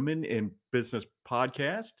of Women in Business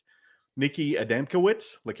Podcast, Nikki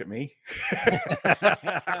Adamkowitz, look at me.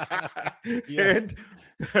 Yes.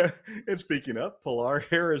 And speaking of, Pilar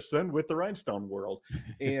Harrison with the Rhinestone World.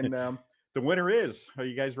 And the winner is, are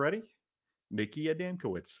you guys ready? Nikki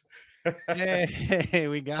Adamkowitz. Hey,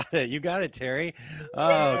 we got it. You got it, Terry.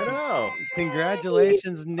 I know.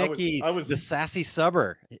 Congratulations, Nikki. I was the sassy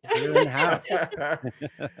subber here in the house.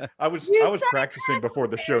 I was practicing before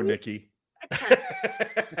the show, Nikki.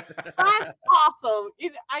 That's awesome.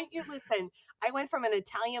 Listen, I went from an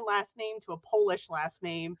Italian last name to a Polish last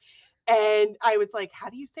name, and I was like, how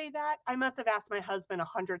do you say that? I must have asked my husband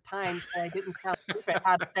 100 times so I didn't sound stupid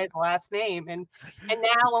how to say the last name. And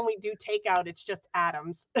now when we do takeout, it's just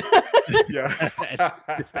Adams. Yeah.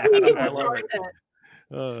 I love it.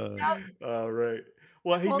 All right.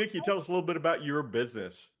 Well, hey, Nikki, tell us a little bit about your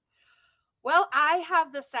business. Well, I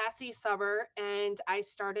have the Sassy Summer, and I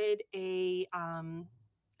started a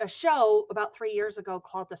show about 3 years ago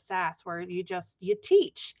called The Sass, where you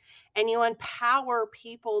teach and you empower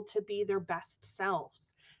people to be their best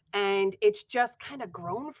selves. And it's just kind of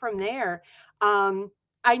grown from there.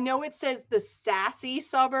 I know it says the Sassy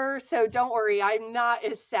Summer, so don't worry, I'm not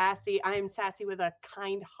as sassy. I'm sassy with a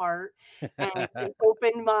kind heart and an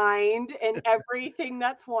open mind and everything.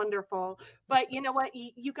 That's wonderful. But you know what?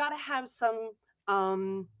 You got to have some,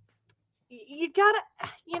 you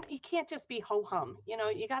can't just be ho-hum, you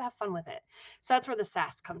got to have fun with it. So that's where the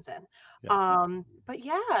sass comes in. Yeah. But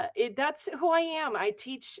yeah, that's who I am. I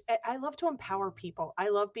teach, I love to empower people. I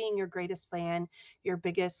love being your greatest fan, your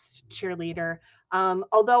biggest cheerleader.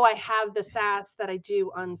 Although I have the sass that I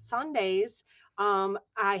do on Sundays,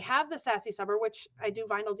 I have the Sassy Subber, which I do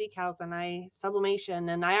vinyl decals and I sublimation,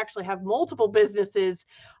 and I actually have multiple businesses.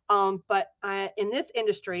 But in this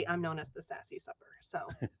industry, I'm known as the Sassy Subber. So,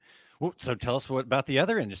 well, so tell us what about the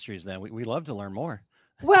other industries then. We love to learn more.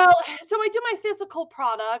 Well, so I do my physical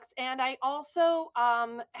products, and I also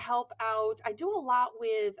help out. I do a lot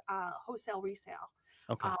with wholesale resale.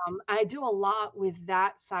 Okay. I do a lot with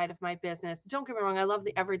that side of my business. Don't get me wrong, I love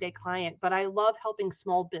the everyday client, but I love helping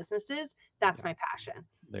small businesses. That's my passion.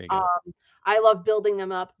 There you go. I love building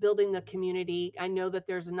them up, building the community. I know that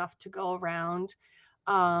there's enough to go around.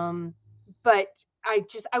 But I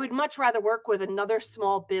would much rather work with another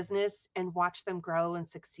small business and watch them grow and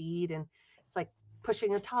succeed. And it's like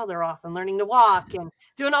pushing a toddler off and learning to walk and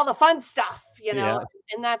doing all the fun stuff, and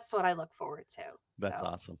that's what I look forward to. That's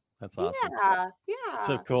awesome. That's awesome. Yeah.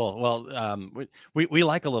 So cool. Well, we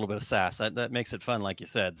like a little bit of sass. That makes it fun, like you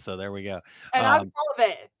said. So there we go. And I love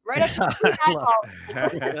it. Right up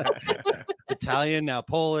Italian, now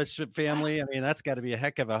Polish family. I mean, that's got to be a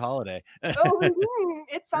heck of a holiday.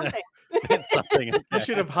 It's something. It's something. You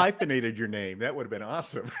should have hyphenated your name. That would have been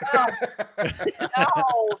awesome. No,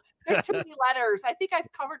 there's too many letters. I think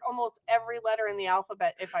I've covered almost every letter in the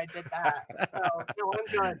alphabet if I did that. So no, I'm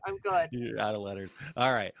good. I'm good. You're out of letters.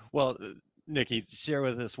 All right. Well, Nikki, share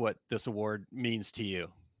with us what this award means to you.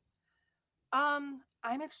 I'm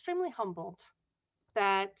extremely humbled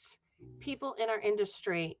that people in our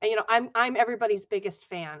industry, I'm everybody's biggest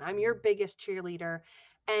fan. I'm your biggest cheerleader.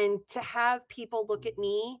 And to have people look at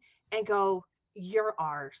me and go, you're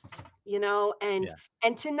ours,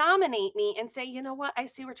 and to nominate me and say, you know what, I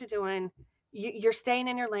see what you're doing. You're staying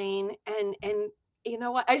in your lane. And you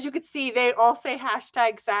know what, as you could see, they all say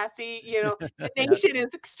 #sassy, the nation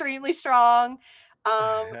is extremely strong.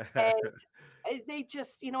 And they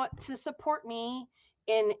just, to support me.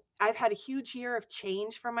 And I've had a huge year of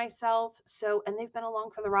change for myself. And they've been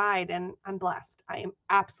along for the ride, and I'm blessed. I am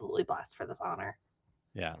absolutely blessed for this honor.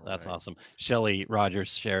 Yeah, that's awesome. Shelly Rogers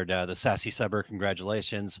shared the Sassy Subber.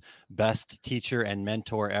 Congratulations. Best teacher and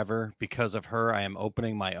mentor ever. Because of her, I am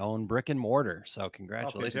opening my own brick and mortar. So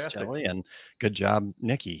congratulations, Shelly. And good job,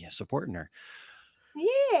 Nikki, supporting her.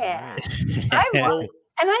 Yeah. I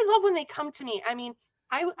love when they come to me. I mean,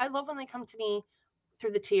 I love when they come to me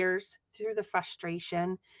through the tears, through the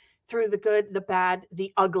frustration, through the good, the bad,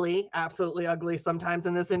 the ugly, absolutely ugly sometimes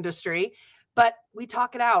in this industry. But we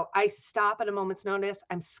talk it out. I stop at a moment's notice.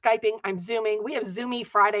 I'm Skyping, I'm Zooming. We have Zoomy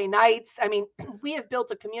Friday nights. I mean, we have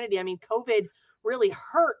built a community. I mean, COVID really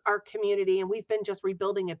hurt our community, and we've been just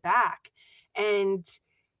rebuilding it back. And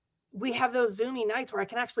we have those Zoomy nights where I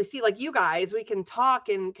can actually see, like you guys, we can talk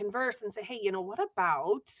and converse and say, hey, what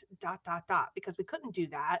about ... because we couldn't do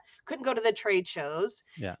that. Couldn't go to the trade shows.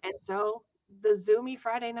 Yeah. And so the Zoomy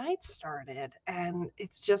Friday nights started, and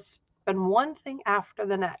it's just been one thing after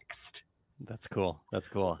the next. That's cool. That's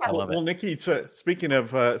cool. I love it. Well, Nikki, so speaking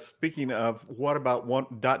of what about one ...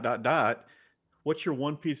 what's your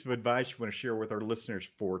one piece of advice you want to share with our listeners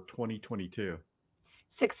for 2022?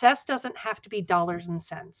 Success doesn't have to be dollars and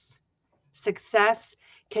cents. Success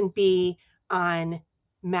can be on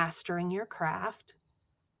mastering your craft,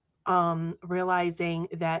 realizing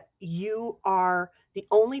that you are the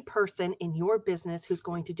only person in your business who's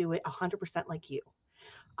going to do it 100% like you.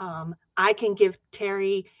 I can give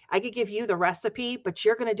you the recipe, but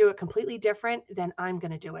you're going to do it completely different than I'm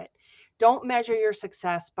going to do it. Don't measure your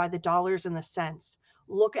success by the dollars and the cents.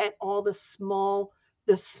 Look at all the small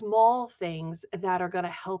things that are going to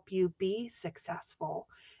help you be successful.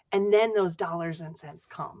 And then those dollars and cents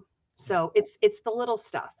come. So it's the little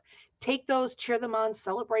stuff. Take those, cheer them on,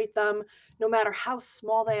 celebrate them, no matter how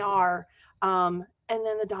small they are. And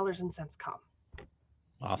then the dollars and cents come.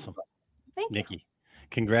 Awesome. Thank you, Nikki.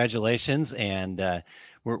 Congratulations, and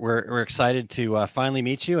we're excited to finally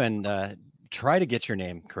meet you and try to get your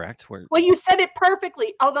name correct. Well, you said it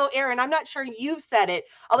perfectly. Although, Aaron, I'm not sure you've said it.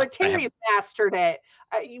 Although Terry's mastered it.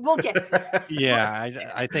 We'll get there.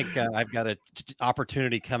 Yeah, I think I've got an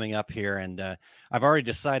opportunity coming up here, and I've already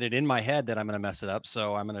decided in my head that I'm going to mess it up.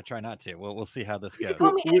 So I'm going to try not to. We'll see how this goes.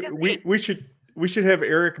 We should have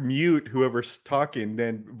Eric mute whoever's talking,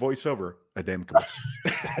 then voice over a damn commercial.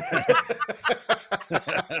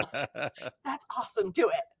 That's awesome. Do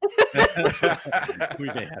it. We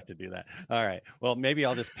may have to do that. All right. Well, maybe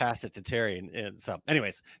I'll just pass it to Terry. And so,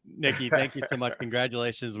 anyways, Nikki, thank you so much.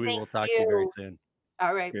 Congratulations. We will talk to you very soon.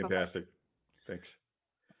 All right. Fantastic. Bye-bye. Thanks.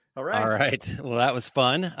 All right. All right. Well, that was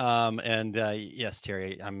fun. Yes,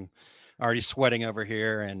 Terry, I'm already sweating over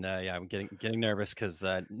here, and I'm getting nervous because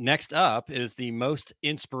next up is the most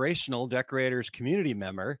inspirational decorators community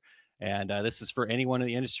member. And this is for anyone in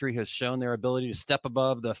the industry who has shown their ability to step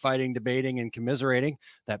above the fighting, debating, and commiserating,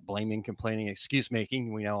 that blaming, complaining, excuse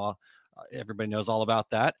making. We know everybody knows all about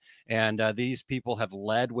that. And these people have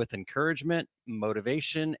led with encouragement,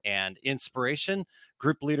 motivation, and inspiration.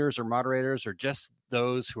 Group leaders or moderators are just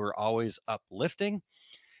those who are always uplifting.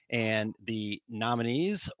 And the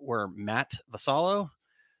nominees were Matt Vassallo,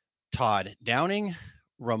 Todd Downing,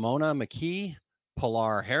 Ramona McKee,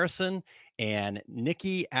 Pilar Harrison, and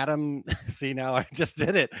Nikki Adam. See, now I just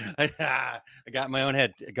did it. I got my own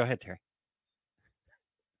head. Go ahead, Terry.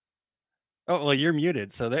 Oh, well, you're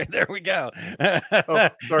muted. So there we go. Oh,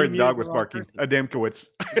 sorry, the dog was barking. Adamkowitz.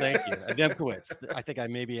 Thank you. Adamkowitz. I think I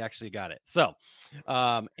maybe actually got it. So,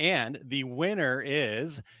 and the winner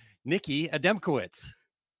is Nikki Adamkowitz.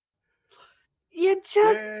 You just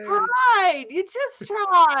tried. You just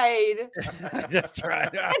tried. I just tried.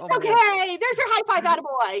 It's okay. There's your high five,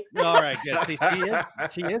 attaboy. All right, good. See,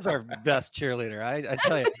 she is our best cheerleader. I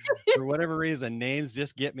tell you, for whatever reason, names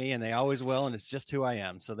just get me, and they always will, and it's just who I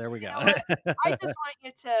am. So there we go. I just want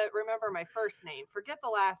you to remember my first name. Forget the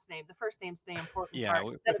last name. The first name's the important part.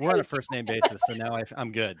 We're on a first name basis, so now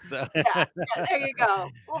I'm good. So yeah, there you go.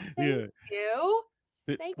 Well, thank you.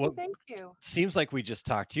 Thank you. Seems like we just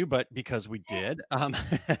talked to you, but because we did.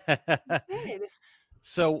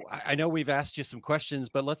 So I know we've asked you some questions,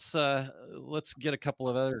 but let's get a couple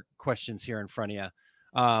of other questions here in front of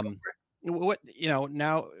you. What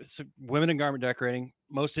now? So women in garment decorating,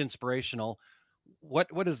 most inspirational. What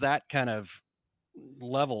does that kind of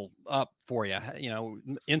level up for you?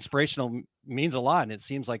 Inspirational means a lot, and it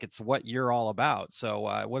seems like it's what you're all about. So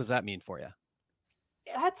what does that mean for you?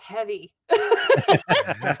 That's heavy.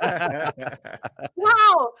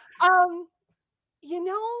 Wow.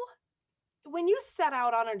 When you set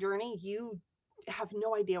out on a journey, you have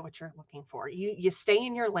no idea what you're looking for. You stay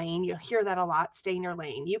in your lane. You hear that a lot. Stay in your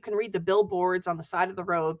lane. You can read the billboards on the side of the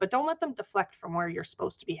road, but don't let them deflect from where you're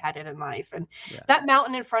supposed to be headed in life. And that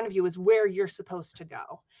mountain in front of you is where you're supposed to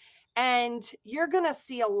go. And you're going to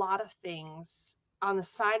see a lot of things on the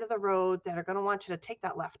side of the road that are going to want you to take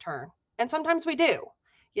that left turn. And sometimes we do.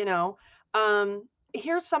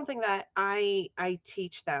 Here's something that I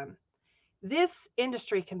teach them. This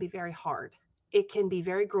industry can be very hard. It can be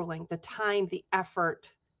very grueling. The time, the effort,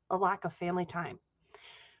 a lack of family time.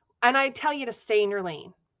 And I tell you to stay in your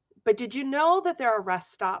lane. But did you know that there are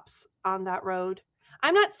rest stops on that road?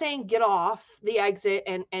 I'm not saying get off the exit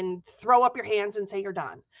and throw up your hands and say you're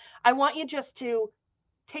done. I want you just to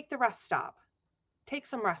take the rest stop. Take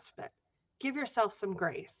some respite. Give yourself some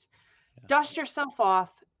grace. Dust yourself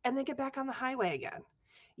off, and then get back on the highway again.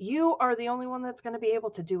 You are the only one that's going to be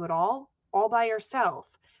able to do it all by yourself.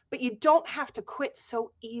 But you don't have to quit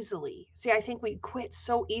so easily. See, I think we quit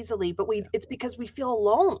so easily, but it's because we feel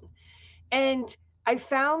alone. And I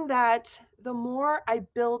found that the more I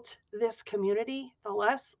built this community, the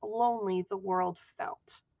less lonely the world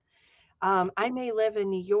felt. I may live in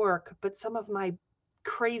New York, but some of my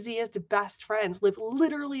craziest, best friends live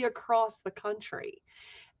literally across the country.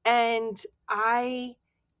 And I,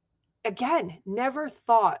 again, never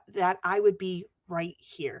thought that I would be right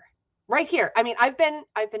here. I mean, I've been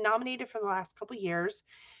nominated for the last couple of years,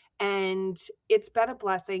 and it's been a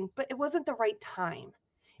blessing, but it wasn't the right time.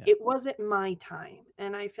 Yeah. It wasn't my time.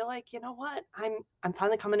 And I feel like, you know what, I'm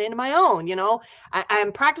finally coming into my own,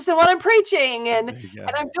 I'm practicing what I'm preaching and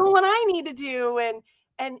I'm doing what I need to do.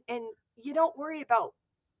 And you don't worry about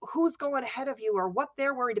who's going ahead of you or what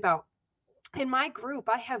they're worried about. In my group,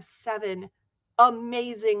 I have 7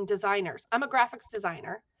 amazing designers. I'm a graphics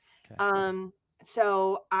designer. Okay.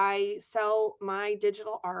 So I sell my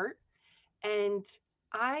digital art, and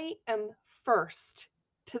I am first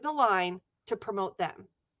to the line to promote them.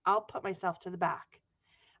 I'll put myself to the back.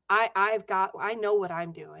 I know what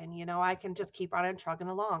I'm doing. I can just keep on trucking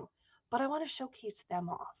along, but I want to showcase them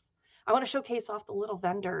off. I want to showcase off the little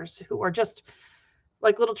vendors who are just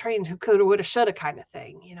like little trains who coulda, woulda, shoulda kind of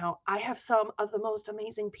thing. I have some of the most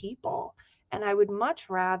amazing people, and I would much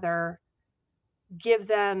rather give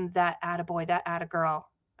them that attaboy, that attagirl.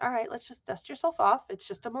 All right, let's just dust yourself off. It's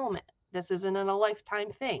just a moment. This isn't a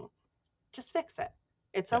lifetime thing. Just fix it.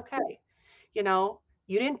 It's okay. You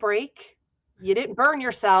didn't break. You didn't burn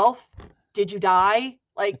yourself. Did you die?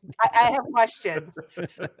 Like, I have questions,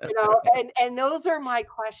 and those are my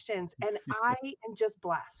questions, and I am just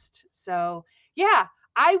blessed. So yeah,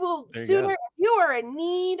 I will sooner. If you are in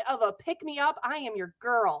need of a pick me up, I am your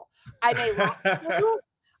girl. I may laugh at you.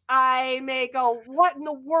 I may go, what in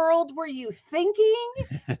the world were you thinking?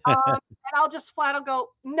 And I'll just flat out go,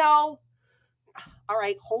 no, all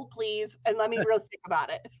right, hold please, and let me really think about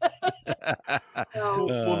it.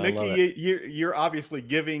 Well, Nikki, you're obviously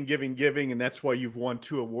giving, and that's why you've won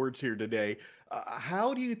 2 awards here today.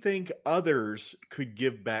 How do you think others could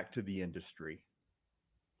give back to the industry?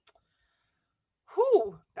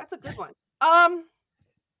 Whew, that's a good one.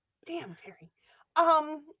 Damn, Terry.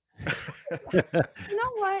 You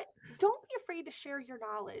know what? Don't be afraid to share your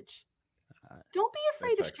knowledge. Don't be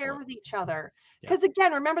afraid to share with each other. Because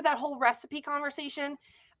again, remember that whole recipe conversation?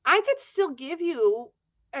 I could still give you,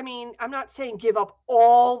 I mean, I'm not saying give up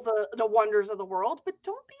all the wonders of the world, but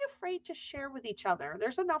don't be afraid to share with each other.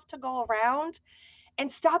 There's enough to go around,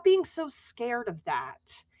 and stop being so scared of that.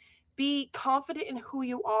 Be confident in who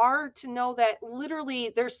you are, to know that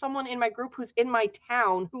literally there's someone in my group who's in my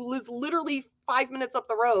town who lives literally 5 minutes up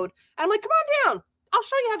the road. And I'm like, come on down. I'll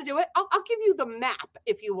show you how to do it. I'll give you the map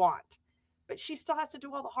if you want. But she still has to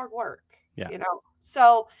do all the hard work, you know?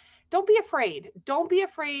 So don't be afraid. Don't be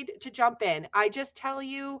afraid to jump in. I just tell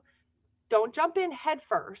you, don't jump in head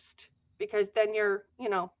first, because then you're, you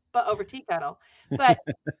know, butt over tea kettle. But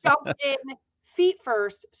jump in feet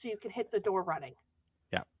first so you can hit the door running.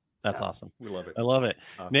 That's awesome. We love it. I love it.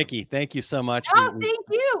 Awesome. Nikki, thank you so much. Oh, thank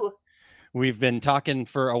you. We've been talking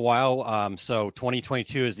for a while. So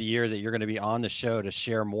 2022 is the year that you're going to be on the show to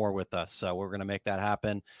share more with us. So we're going to make that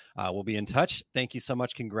happen. We'll be in touch. Thank you so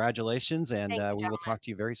much. Congratulations. And we will talk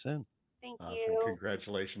to you very soon. Thank you.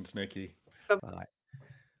 Congratulations, Nikki. Bye.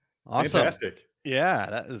 Awesome. Fantastic. Yeah,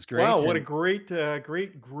 that was great. Wow, what a great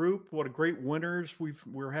group! What a great winners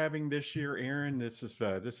we're having this year, Aaron. This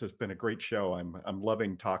has been a great show. I'm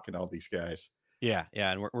loving talking to all these guys. Yeah,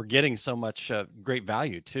 and we're getting so much great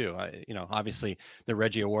value too. You know, obviously the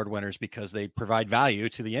Reggie Award winners, because they provide value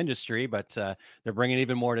to the industry, but they're bringing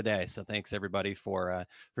even more today. So thanks everybody for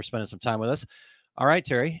spending some time with us. All right,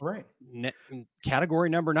 Terry. All right. Category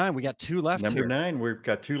number 9. We got 2 left. Number 9. We've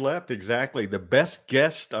got 2 left. Exactly. The best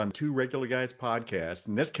guest on 2 Regular Guys podcast.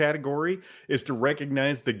 And this category is to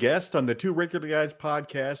recognize the guest on the 2 Regular Guys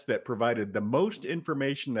podcast that provided the most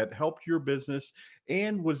information that helped your business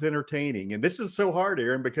and was entertaining. And this is so hard,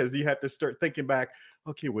 Aaron, because you have to start thinking back.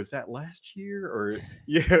 Okay, was that last year? Or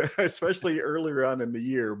especially earlier on in the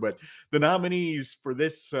year. But the nominees for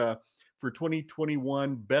this for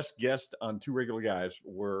 2021 best guest on 2 Regular Guys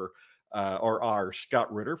are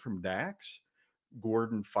Scott Ritter from Dax,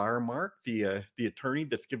 Gordon Firemark, the attorney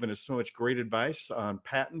that's given us so much great advice on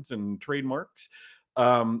patents and trademarks,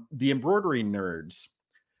 the embroidery nerds,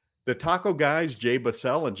 the taco guys, Jay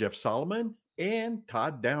Bassell and Jeff Solomon, and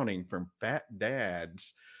Todd Downing from Fat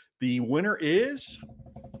Dads. The winners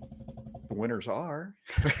are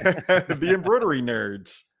the embroidery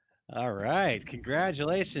nerds. All right.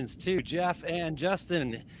 Congratulations to Jeff and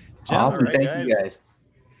Justin. Awesome. Right, thank you guys.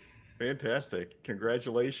 Fantastic.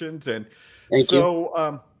 Congratulations. And thank you.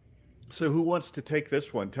 So who wants to take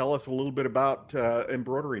this one? Tell us a little bit about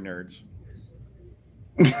embroidery nerds.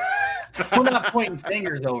 We're not pointing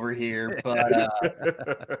fingers over here, but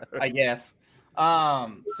I guess.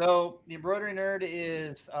 So the embroidery nerd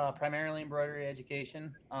is primarily embroidery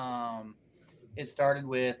education. It started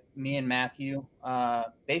with me and Matthew.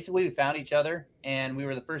 Basically, we found each other, and we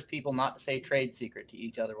were the first people not to say trade secret to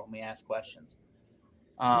each other when we asked questions.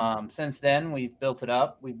 Since then, we've built it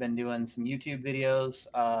up. We've been doing some YouTube videos.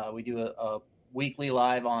 We do a weekly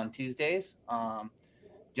live on Tuesdays.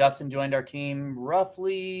 Justin joined our team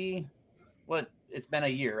roughly, it's been a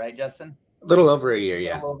year, right, Justin? A little over a year,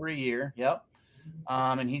 yeah. A little over a year, yep.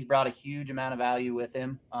 And he's brought a huge amount of value with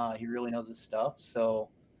him. He really knows his stuff. So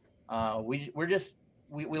we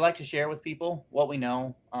like to share with people what we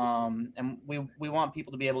know. And we want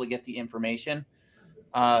people to be able to get the information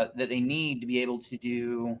that they need to be able to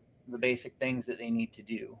do the basic things that they need to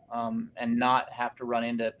do, and not have to run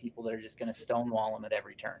into people that are just going to stonewall them at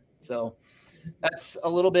every turn. So that's a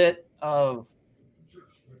little bit of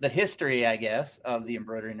the history, I guess, of the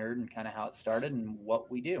embroidery nerd and kind of how it started and what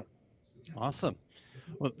we do. Awesome.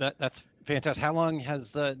 Well, that's fantastic. How long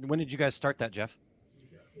when did you guys start that, Jeff?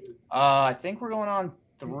 I think we're going on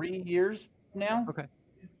 3 years now. Okay.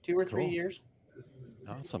 2 or 3 years.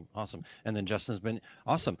 Awesome. And then Justin's been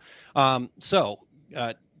awesome.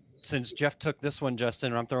 Since Jeff took this one,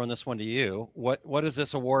 Justin, and I'm throwing this one to you, what does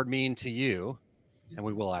this award mean to you? And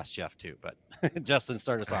we will ask Jeff too, but Justin,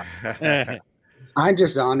 start us off. I'm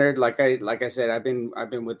just honored. Like I said, I've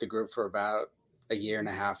been with the group for about a year and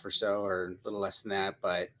a half or so, or a little less than that.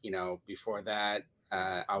 But before that,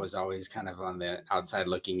 I was always kind of on the outside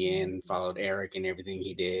looking in, followed Eric and everything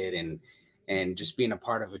he did, and just being a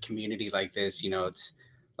part of a community like this. It's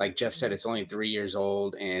like Jeff said, it's only 3 years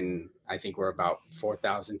old, and I think we're about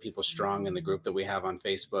 4,000 people strong in the group that we have on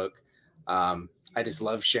Facebook. I just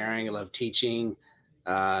love sharing. I love teaching.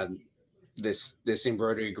 This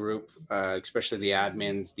embroidery group, especially the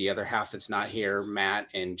admins, the other half that's not here, Matt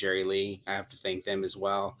and Jerry Lee. I have to thank them as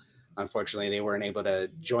well. Unfortunately, they weren't able to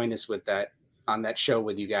join us with that on that show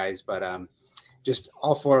with you guys, but just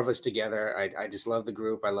all four of us together. I just love the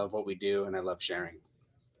group. I love what we do, and I love sharing.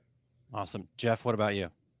 Awesome. Jeff, what about you?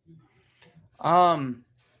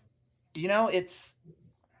 It's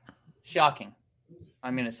shocking.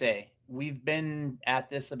 I'm going to say we've been at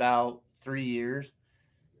this about 3 years,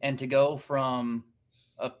 and to go from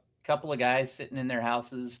a couple of guys sitting in their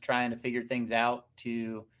houses trying to figure things out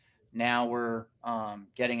to now we're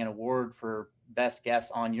getting an award for best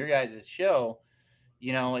guest on your guys' show.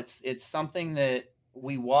 It's something that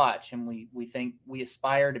we watch and we think we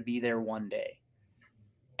aspire to be there one day.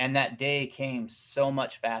 And that day came so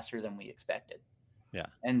much faster than we expected. Yeah.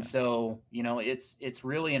 And so, it's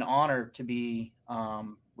really an honor to be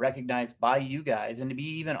recognized by you guys and to be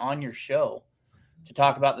even on your show to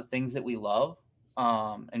talk about the things that we love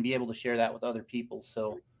and be able to share that with other people.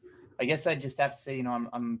 So I guess I just have to say,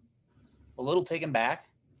 I'm a little taken back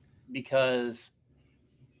because,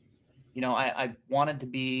 I wanted to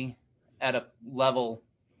be at a level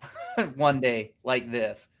one day like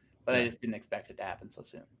this, but I just didn't expect it to happen so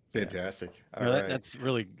soon. Fantastic. All right. That's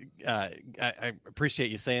really, I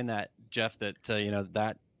appreciate you saying that, Jeff, that,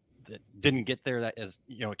 that didn't get there. That is,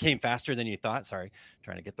 it came faster than you thought. Sorry,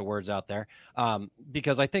 trying to get the words out there.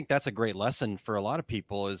 Because I think that's a great lesson for a lot of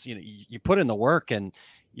people is, you put in the work and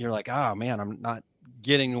you're like, oh man, I'm not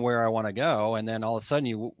getting where I want to go. And then all of a sudden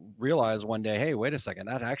you realize one day, hey, wait a second,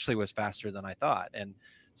 that actually was faster than I thought. And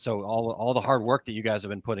so all the hard work that you guys have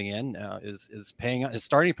been putting in is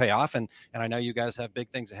starting to pay off. And I know you guys have big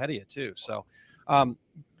things ahead of you too. So, and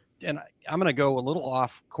I'm going to go a little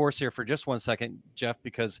off course here for just 1 second, Jeff,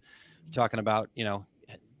 because talking about,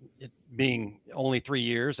 it being only 3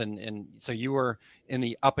 years. And so you were in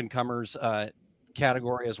the up and comers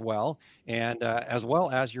category as well, and as well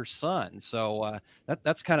as your son. So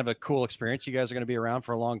that's kind of a cool experience. You guys are going to be around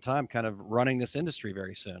for a long time, kind of running this industry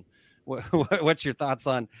very soon. What's your thoughts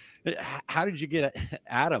on how did you get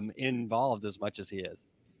Adam involved as much as he is?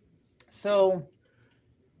 So,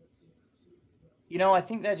 I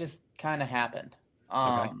think that just kind of happened.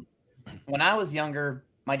 Okay. When I was younger,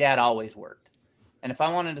 my dad always worked. And if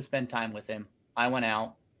I wanted to spend time with him, I went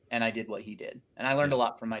out and I did what he did. And I learned a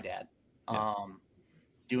lot from my dad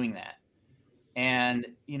doing that. And,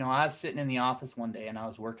 I was sitting in the office one day and I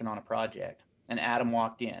was working on a project and Adam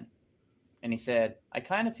walked in. And he said, I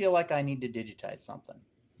kind of feel like I need to digitize something.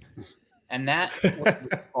 And that was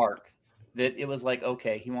the spark that it was like,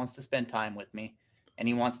 okay, he wants to spend time with me and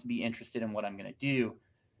he wants to be interested in what I'm going to do.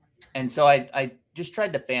 And so I just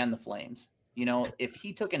tried to fan the flames. If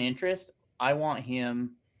he took an interest, I want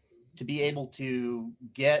him to be able to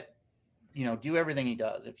get, do everything he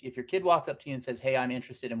does. If your kid walks up to you and says, hey, I'm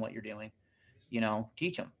interested in what you're doing,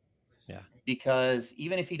 teach him. Yeah. Because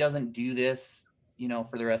even if he doesn't do this,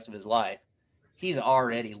 for the rest of his life, he's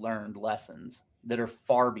already learned lessons that are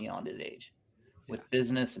far beyond his age with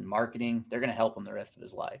business and marketing. They're going to help him the rest of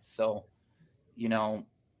his life. So,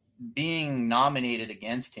 being nominated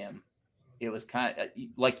against him, it was kind of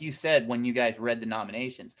like you said, when you guys read the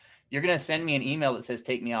nominations, you're going to send me an email that says,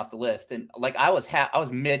 take me off the list. And like, I was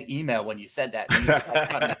mid email when you said that.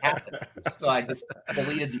 So I just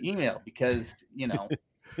deleted the email because,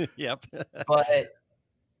 Yep. But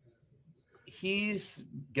he's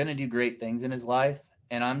going to do great things in his life.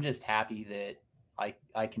 And I'm just happy that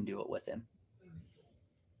I can do it with him.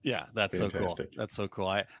 Yeah, that's Fantastic. So cool. That's so cool.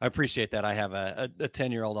 I appreciate that. I have a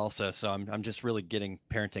 10-year-old also, so I'm just really getting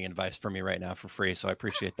parenting advice from you right now for free. So I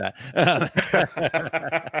appreciate that.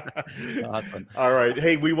 Awesome. All right.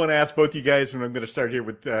 Hey, we want to ask both you guys, and I'm going to start here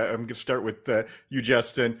with you,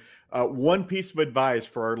 Justin. One piece of advice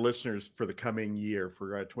for our listeners for the coming year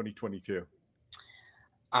for 2022.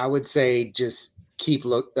 I would say just keep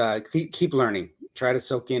learning. Try to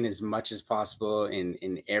soak in as much as possible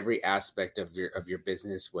in every aspect of your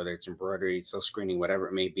business, whether it's embroidery, silk screening, whatever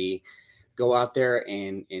it may be. Go out there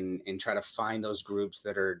and try to find those groups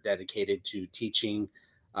that are dedicated to teaching.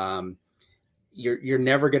 You're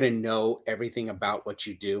never going to know everything about what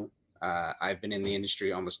you do. I've been in the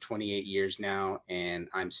industry almost 28 years now, and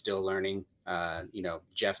I'm still learning.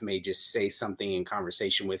 Jeff may just say something in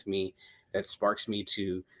conversation with me that sparks me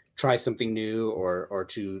to try something new or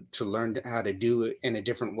to learn how to do it in a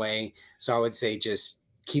different way. So I would say just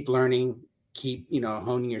keep learning, keep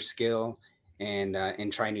honing your skill, and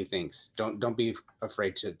try new things. Don't be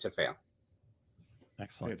afraid to fail.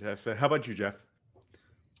 Excellent. Fantastic. How about you, Jeff?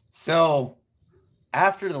 So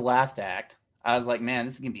after the last act, I was like, man,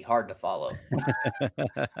 this is going to be hard to follow.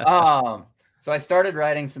 So I started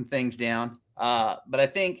writing some things down. But I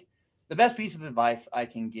think the best piece of advice I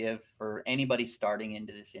can give for anybody starting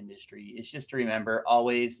into this industry is just to remember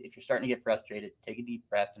always, if you're starting to get frustrated, take a deep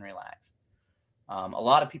breath and relax. A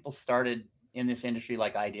lot of people started in this industry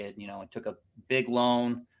like I did. It took a big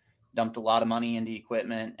loan, dumped a lot of money into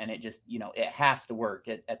equipment, and it just, it has to work.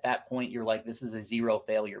 At that point, you're like, this is a zero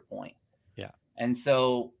failure point. Yeah. And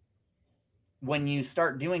so when you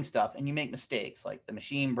start doing stuff and you make mistakes, like the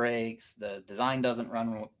machine breaks, the design doesn't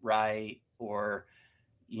run right, or,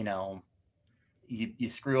 you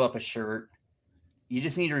screw up a shirt, you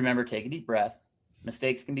just need to remember, take a deep breath.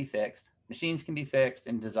 Mistakes can be fixed, machines can be fixed,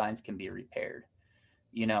 and designs can be repaired.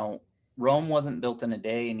 Rome wasn't built in a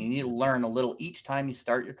day, and you need to learn a little each time you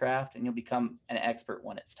start your craft, and you'll become an expert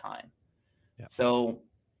when it's time. Yeah. So,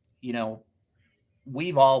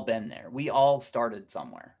 we've all been there. We all started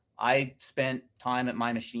somewhere. I spent time at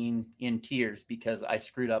my machine in tears because I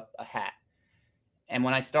screwed up a hat. And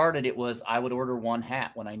when I started, I would order one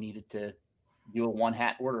hat when I needed to do a one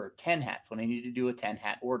hat order, or 10 hats when I needed to do a 10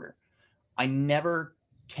 hat order. I never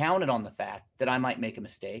counted on the fact that I might make a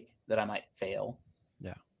mistake, that I might fail.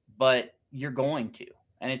 Yeah. But you're going to,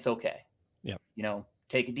 and it's okay. Yeah.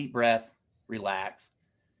 Take a deep breath, relax.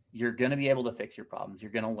 You're going to be able to fix your problems.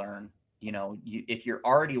 You're going to learn. If you're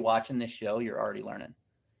already watching this show, you're already learning.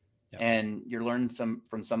 Yeah. And you're learning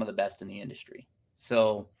from some of the best in the industry.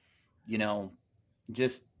 So,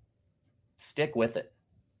 just stick with it.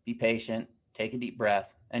 Be patient, take a deep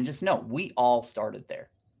breath, and just know we all started there.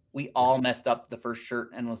 We all messed up the first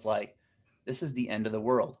shirt and was like, this is the end of the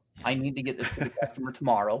world. I need to get this to the customer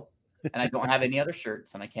tomorrow, and I don't have any other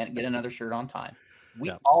shirts, and I can't get another shirt on time.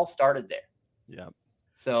 We all started there. Yeah.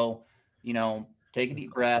 So, take a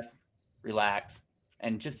deep breath, relax,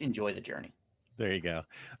 and just enjoy the journey. There you go.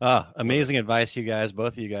 Amazing advice, you guys,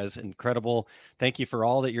 both of you guys. Incredible. Thank you for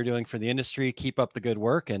all that you're doing for the industry. Keep up the good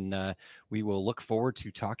work, and we will look forward to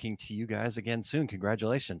talking to you guys again soon.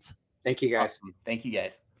 Congratulations. Thank you, guys. Awesome. Thank you,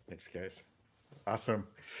 guys. Thanks, guys. Awesome.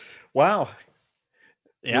 Wow.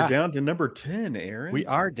 Yeah. We're down to number 10, Aaron. We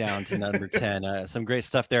are down to number 10. Some great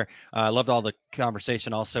stuff there. I loved all the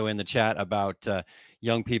conversation also in the chat about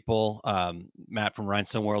young people. Matt from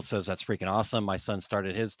Rhinestone World says that's freaking awesome. My son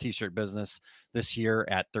started his t-shirt business this year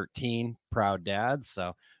at 13. Proud dad.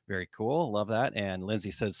 So very cool. Love that. And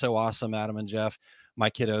Lindsay says, so awesome, Adam and Jeff. My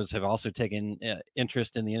kiddos have also taken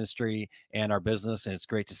interest in the industry and our business, and it's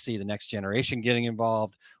great to see the next generation getting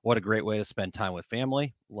involved. What a great way to spend time with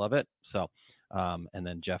family. Love it. So, and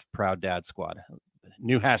then Jeff, Proud Dad Squad,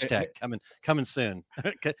 new hashtag coming soon,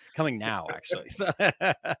 coming now, actually. So,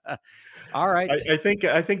 all right. I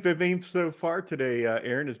think the theme so far today,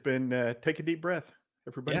 Aaron, has been take a deep breath.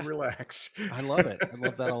 Everybody relax. I love it. I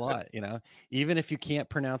love that a lot. Even if you can't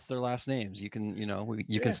pronounce their last names, you can,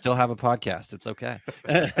 you can still have a podcast. It's okay.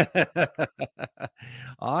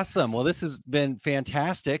 Awesome. Well, this has been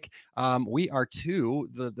fantastic. We are to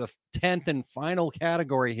the 10th and final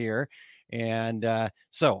category here. And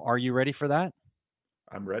so are you ready for that?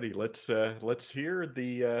 I'm ready. Let's hear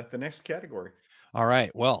the next category. All right.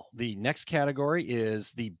 Well, the next category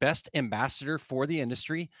is the best ambassador for the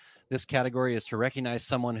industry. This category is to recognize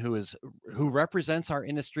someone who represents our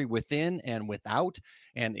industry within and without,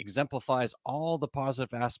 and exemplifies all the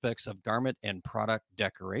positive aspects of garment and product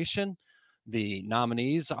decoration. The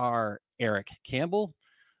nominees are Eric Campbell,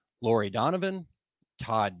 Lori Donovan,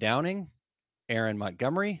 Todd Downing, Aaron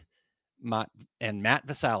Montgomery, and Matt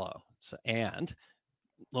Vasallo. And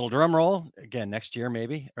little drum roll again next year,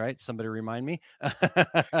 maybe, right? Somebody remind me.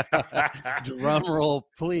 Drum roll,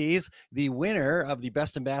 please. The winner of the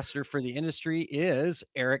best ambassador for the industry is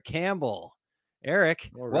Eric Campbell.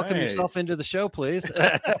 Eric, welcome yourself into the show, please.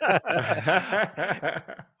 A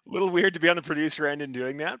little weird to be on the producer end and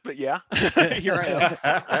doing that, but yeah, here I am.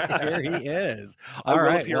 Here he is. All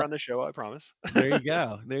right, here on the show, I promise. There you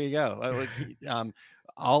go. There you go.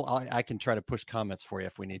 I can try to push comments for you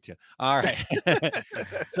if we need to. All right.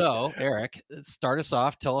 So, Eric, start us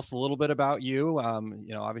off. Tell us a little bit about you.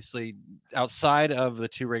 Obviously, outside of the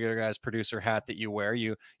Two Regular Guys producer hat that you wear,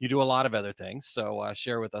 you do a lot of other things. So,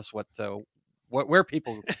 share with us where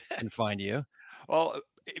people can find you. Well,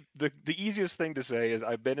 the easiest thing to say is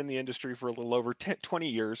I've been in the industry for a little over 20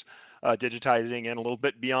 years, digitizing, and a little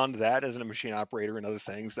bit beyond that as a machine operator and other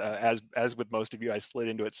things. As with most of you, I slid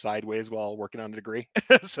into it sideways while working on a degree.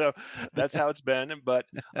 So that's how it's been. But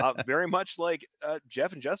very much like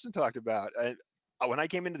Jeff and Justin talked about, when I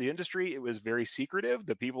came into the industry, it was very secretive.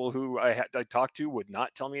 The people who I talked to would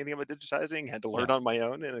not tell me anything about digitizing, had to learn on my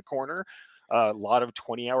own in a corner. A lot of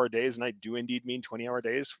 20-hour days, and I do indeed mean 20-hour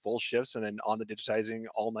days, full shifts, and then on the digitizing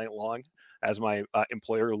all night long, as my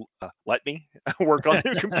employer let me work on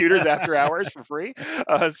the computers after hours for free.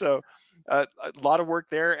 So a lot of work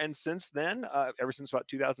there. And since then, ever since about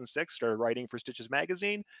 2006, started writing for Stitches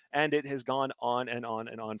Magazine, and it has gone on and on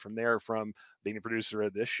and on from there, from being the producer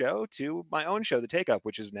of this show to my own show, The Take Up,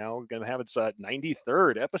 which is now going to have its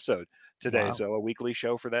 93rd episode today. Wow. So a weekly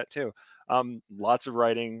show for that too. Lots of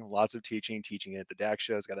writing, lots of teaching at the DAC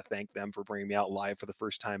shows. Got to thank them for bringing me out live for the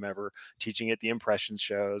first time ever, teaching at the Impressions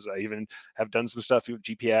shows. I even have done some stuff with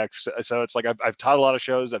GPX. So it's like I've taught a lot of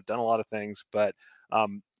shows. I've done a lot of things, but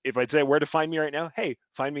if I'd say where to find me right now, hey,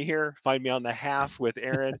 find me here, find me on The Half with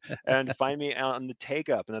Aaron, and find me on The Take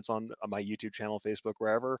Up, and that's on my YouTube channel, Facebook,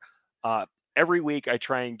 wherever. Every week I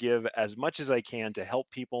try and give as much as I can to help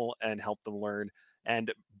people and help them learn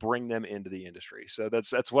and bring them into the industry. So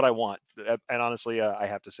that's what I want. And honestly, I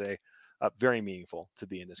have to say, very meaningful to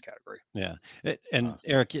be in this category. Yeah. And awesome.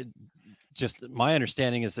 Eric, just my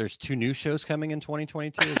understanding is there's 2 new shows coming in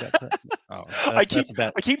 2022. Is that correct? Oh, I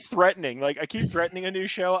keep threatening a new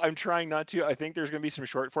show. I'm trying not to. I think there's going to be some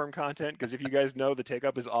short form content, because if you guys know, The Take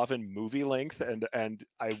Up is often movie length, and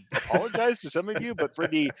I apologize to some of you, but for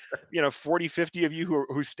the 40, 50 of you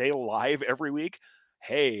who stay live every week,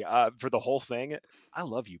 hey, for the whole thing, I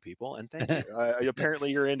love you people, and thank you.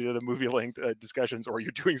 Apparently you're into the movie length discussions, or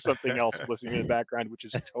you're doing something else listening in the background, which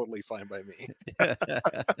is totally fine by me.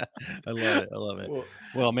 I love it.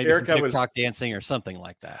 Well, maybe Eric, some TikTok dancing or something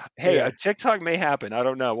like that. Hey, a TikTok may happen. I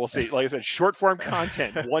don't know. We'll see. Like I said, short form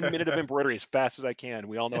content, 1 minute of embroidery as fast as I can.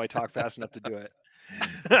 We all know I talk fast enough to do it.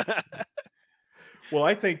 Well,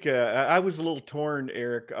 I think I was a little torn,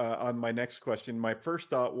 Eric, on my next question. My first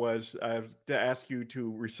thought was to ask you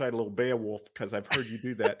to recite a little Beowulf, because I've heard you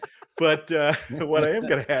do that. But what I am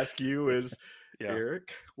going to ask you is,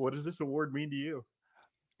 Eric, what does this award mean to you?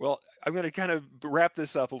 Well, I'm going to kind of wrap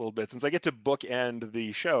this up a little bit, since I get to bookend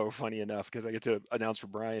the show, funny enough, because I get to announce for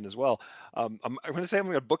Brian as well. I'm going to say I'm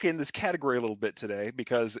going to bookend this category a little bit today,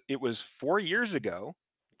 because it was 4 years ago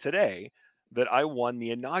today that I won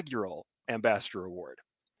the inaugural Ambassador Award.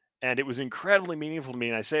 And it was incredibly meaningful to me.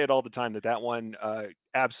 And I say it all the time that one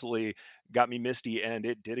absolutely got me misty, and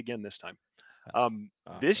it did again this time. Awesome.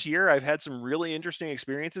 This year, I've had some really interesting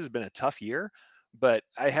experiences. It's been a tough year, but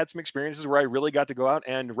I had some experiences where I really got to go out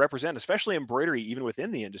and represent, especially embroidery, even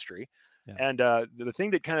within the industry. Yeah. And the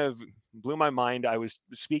thing that kind of blew my mind, I was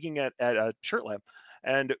speaking at a Shirt Lab,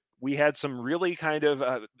 and we had some really kind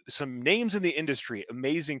of some names in the industry,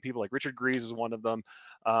 amazing people, like Richard Grease is one of them.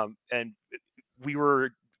 And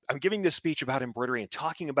I'm giving this speech about embroidery and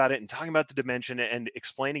talking about it and talking about the dimension and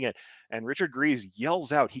explaining it. And Richard Grease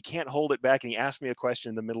yells out, he can't hold it back, and he asked me a question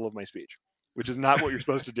in the middle of my speech, which is not what you're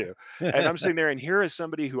supposed to do. And I'm sitting there, and here is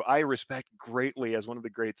somebody who I respect greatly as one of the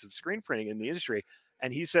greats of screen printing in the industry.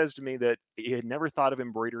 And he says to me that he had never thought of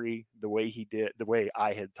embroidery the way he did, the way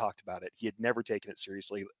I had talked about it. He had never taken it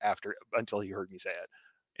seriously until he heard me say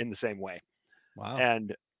it in the same way. Wow.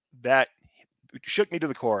 And that shook me to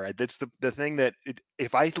the core. That's the thing that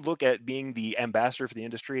if I look at being the ambassador for the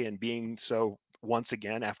industry and being so once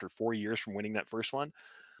again, after 4 years from winning that first one,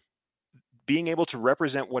 being able to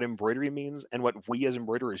represent what embroidery means and what we as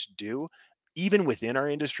embroiderers do, even within our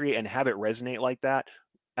industry, and have it resonate like that.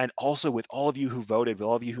 And also with all of you who voted, with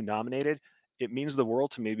all of you who nominated, it means the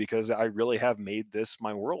world to me, because I really have made this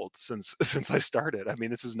my world since I started. I mean,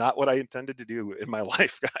 this is not what I intended to do in my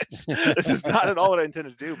life, guys. This is not at all what I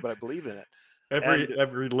intended to do, but I believe in it.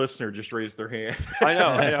 Every listener just raised their hand. I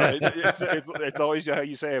know. It's always how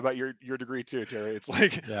you say about your degree too, Terry. It's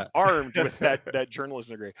like armed with that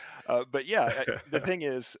journalism degree. But yeah, the thing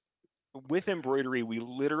is, with embroidery, we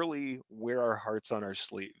literally wear our hearts on our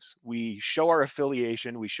sleeves. We show our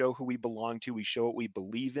affiliation. We show who we belong to. We show what we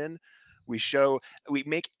believe in. We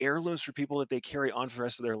make heirlooms for people that they carry on for the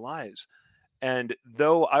rest of their lives. And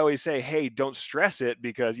though I always say, hey, don't stress it,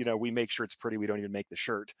 because, we make sure it's pretty. We don't even make the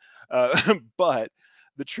shirt. But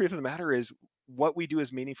the truth of the matter is, what we do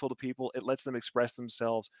is meaningful to people. It lets them express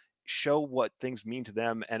themselves, show what things mean to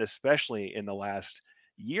them. And especially in the last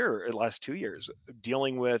 2 years,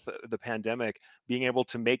 dealing with the pandemic, being able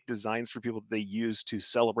to make designs for people that they use to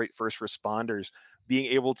celebrate first responders, being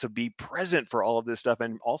able to be present for all of this stuff,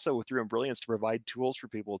 and also through Brilliance to provide tools for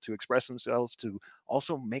people to express themselves, to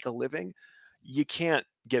also make a living. You can't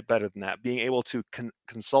get better than that. Being able to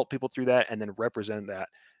consult people through that and then represent that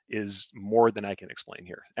is more than I can explain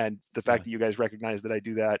here. And the fact that you guys recognize that I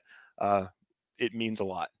do that, it means a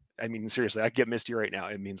lot. I mean, seriously, I get misty right now.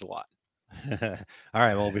 It means a lot. All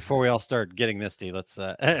right. Well, before we all start getting misty, let's.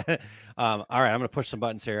 All right. I'm going to push some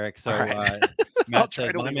buttons here, Eric. So, Matt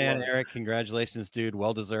says, "My man, Eric, congratulations, dude.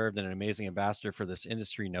 Well deserved and an amazing ambassador for this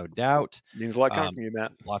industry, no doubt." Means a lot coming from you,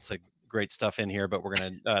 Matt. Lots of great stuff in here, but we're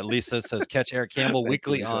going to. Lisa says, "Catch Eric Campbell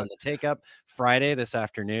weekly on the Take Up Friday this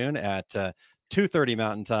afternoon at 2:30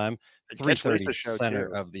 Mountain Time, 3:30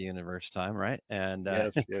 Center of the Universe time, right?" And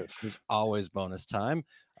yes, there's always bonus time.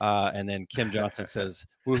 And then Kim Johnson says,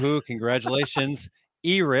 "Woohoo! Congratulations,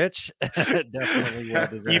 E-Rich." Definitely well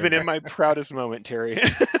deserved. Even in my proudest moment, Terry.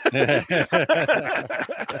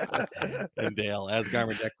 And Dale, as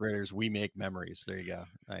garment decorators, we make memories. There you go.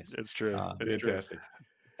 Nice. It's true. It's fantastic.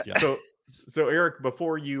 Yeah. So Eric,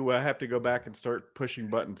 before you have to go back and start pushing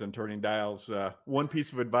buttons and turning dials, one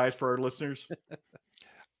piece of advice for our listeners.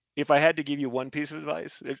 If I had to give you one piece of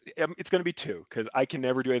advice, it's going to be two, because I can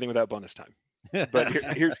never do anything without bonus time. But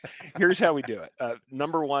here's how we do it.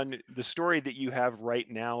 Number one, the story that you have right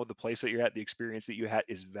now, the place that you're at, the experience that you had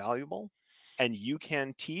is valuable, and you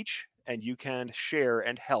can teach and you can share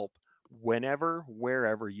and help whenever,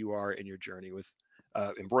 wherever you are in your journey with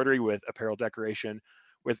embroidery, with apparel decoration,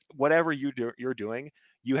 with whatever you're doing.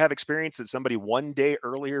 You have experience that somebody one day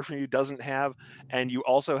earlier from you doesn't have, and you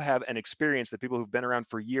also have an experience that people who've been around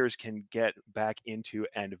for years can get back into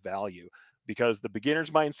and value. Because the beginner's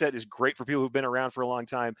mindset is great for people who've been around for a long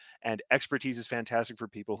time, and expertise is fantastic for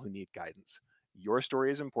people who need guidance. Your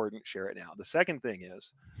story is important. Share it now. The second thing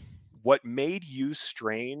is, what made you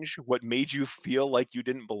strange, what made you feel like you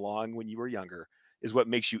didn't belong when you were younger, is what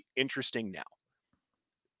makes you interesting now.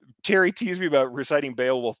 Terry teased me about reciting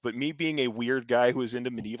Beowulf, but me being a weird guy who is into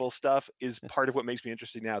medieval stuff is part of what makes me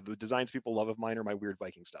interesting now. The designs people love of mine are my weird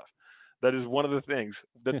Viking stuff. That is one of the things.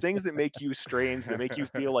 The things that make you strange, that make you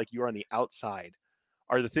feel like you're on the outside,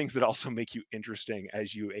 are the things that also make you interesting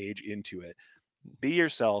as you age into it. Be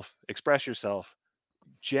yourself, express yourself,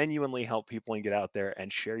 genuinely help people and get out there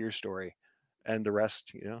and share your story. And the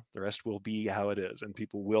rest, the rest will be how it is, and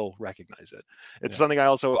people will recognize it. It's something I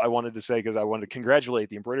wanted to say, because I wanted to congratulate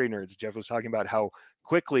the embroidery nerds. Jeff was talking about how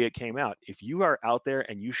quickly it came out. If you are out there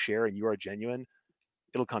and you share and you are genuine,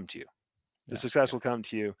 it'll come to you. The success will come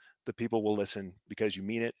to you. The people will listen because you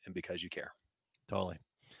mean it and because you care. Totally.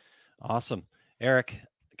 Awesome. Eric,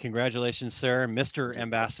 congratulations, sir. Mr.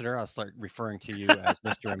 Ambassador. I'll start referring to you as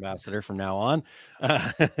Mr. Ambassador from now on.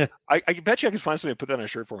 I bet you I could find somebody to put that on a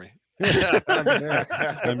shirt for me.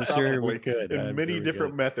 I'm sure we could. In many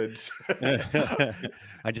different methods.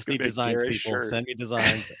 I just need designs, people. Shirt. Send me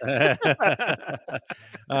designs.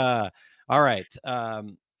 All right.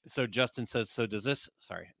 So Justin says, so does this,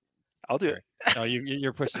 sorry. I'll do it. Oh,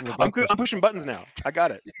 you're pushing. I'm pushing buttons now. I got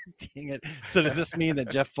it. Dang it. So does this mean that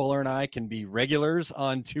Jeff Fuller and I can be regulars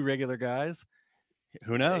on Two Regular Guys?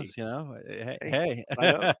 Who knows? Hey.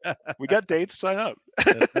 We got dates. Sign up.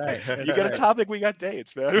 That's right. You got a topic. We got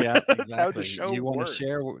dates, man. Yeah, exactly. That's how the show you want works. to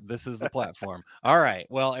share? This is the platform. All right.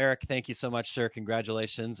 Well, Eric, thank you so much, sir.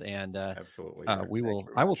 Congratulations, and absolutely.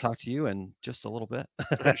 I will talk to you in just a little bit.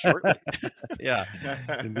 Shortly. Yeah,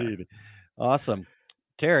 indeed. Awesome,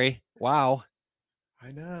 Terry. Wow.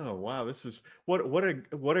 I know. Wow, this is what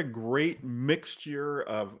a great mixture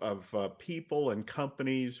of people and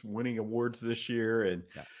companies winning awards this year, and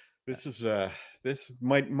this is this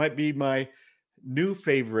might be my new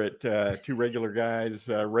favorite Two Regular Guys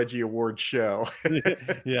Reggie Award show.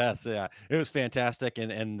 Yes, yeah, it was fantastic,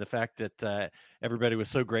 and the fact that everybody was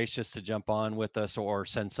so gracious to jump on with us or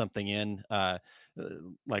send something in,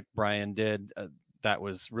 like Brian did. That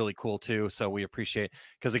was really cool too. So we appreciate,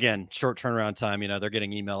 because again, short turnaround time, they're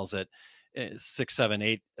getting emails at 6, 7,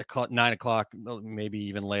 8 o'clock, 9 o'clock, maybe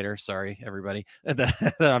even later. Sorry, everybody,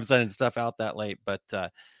 that I'm sending stuff out that late, but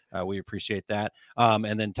we appreciate that.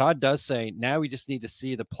 And then Todd does say, now we just need to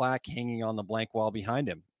see the plaque hanging on the blank wall behind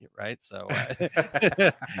him. Right. So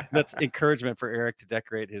that's encouragement for Eric to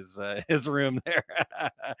decorate his room there.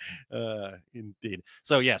 Indeed.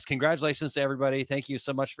 So yes, congratulations to everybody. Thank you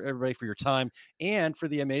so much for everybody for your time and for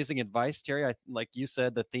the amazing advice, Terry. Like you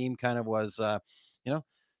said, the theme kind of was,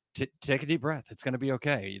 take a deep breath. It's going to be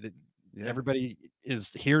okay. Everybody is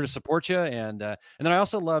here to support you. And then I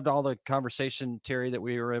also loved all the conversation, Terry, that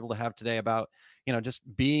we were able to have today about, just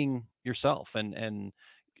being yourself and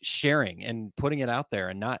sharing and putting it out there,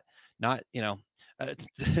 and not I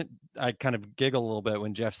kind of giggle a little bit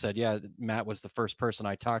when Jeff said, yeah, Matt was the first person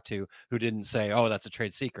I talked to who didn't say, oh, that's a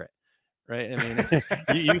trade secret. right? I mean,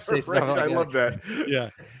 you say stuff like I that. love that. Yeah.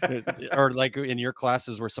 Or like in your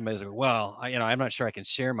classes where somebody's like, well, I'm not sure I can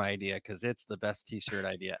share my idea because it's the best t-shirt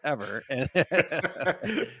idea ever. And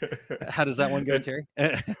how does that one go, Terry?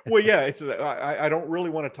 Well, yeah, it's I don't really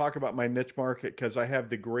want to talk about my niche market because I have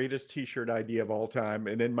the greatest t-shirt idea of all time.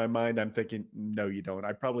 And in my mind, I'm thinking, no, you don't.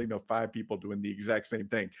 I probably know 5 people doing the exact same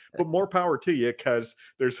thing, but more power to you because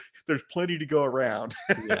there's plenty to go around.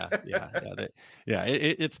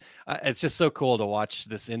 It's just so cool to watch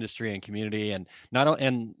this industry and community, and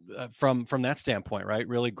from that standpoint, right?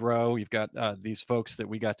 Really grow. You've got these folks that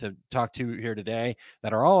we got to talk to here today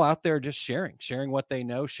that are all out there just sharing what they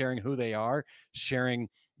know, sharing who they are, sharing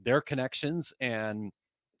their connections, and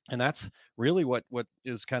that's really what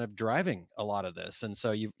is kind of driving a lot of this. And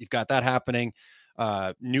so you've got that happening.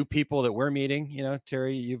 New people that we're meeting,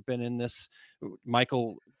 Terry, you've been in this.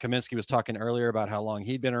 Michael Kaminsky was talking earlier about how long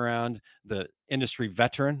he'd been around, the industry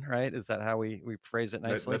veteran, right? Is that how we phrase it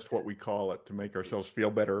nicely? That's what we call it to make ourselves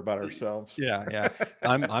feel better about ourselves. Yeah.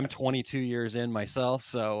 I'm 22 years in myself.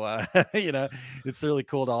 So, it's really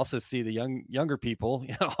cool to also see the younger people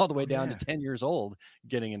all the way down to 10 years old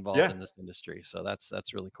getting involved in this industry. So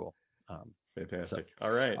that's really cool. Fantastic.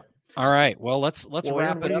 All right. Well, let's wrap it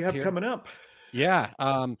up. What do you have here. coming up? Yeah.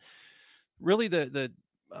 Really the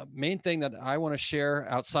main thing that I want to share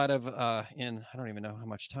outside of I don't even know how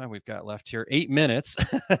much time we've got left here. 8 minutes.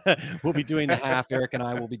 We'll be doing the half. Eric and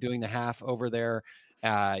I will be doing the half over there.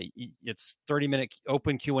 It's 30-minute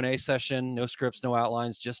open Q&A session, no scripts, no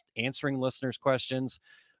outlines, just answering listeners' questions.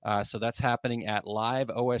 So that's happening at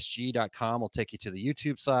liveosg.com. We'll take you to the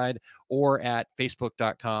YouTube side, or at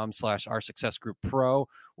facebook.com/Our Success Group Pro.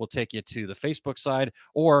 We'll take you to the Facebook side,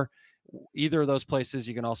 or either of those places.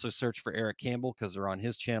 You can also search for Eric Campbell because they're on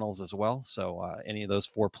his channels as well. So any of those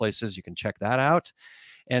 4 places, you can check that out.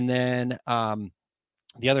 And then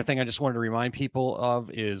the other thing I just wanted to remind people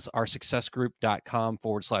of is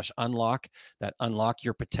oursuccessgroup.com/unlock. That Unlock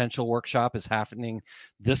Your Potential workshop is happening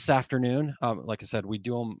this afternoon. Like I said, we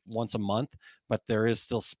do them once a month, but there is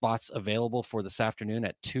still spots available for this afternoon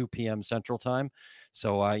at 2 p.m. Central Time.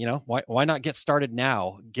 So, why not get started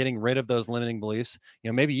now, getting rid of those limiting beliefs?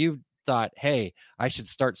 Maybe you've thought, hey, I should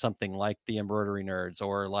start something like the Embroidery Nerds,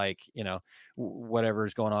 or like, whatever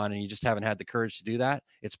is going on, and you just haven't had the courage to do that.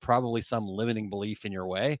 It's probably some limiting belief in your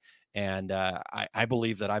way. And I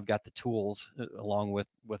believe that I've got the tools along with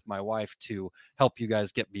my wife to help you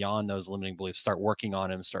guys get beyond those limiting beliefs, start working on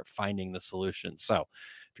them, start finding the solution. So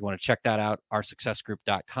if you want to check that out,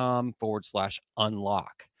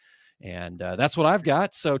 oursuccessgroup.com/unlock. And that's what I've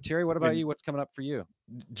got. So Terry, what about you? What's coming up for you?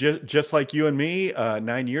 Just like you and me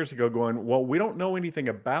 9 years ago, going, well, we don't know anything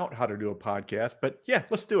about how to do a podcast, but yeah,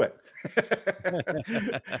 let's do it.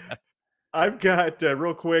 I've got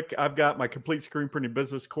real quick. I've got my complete screen printing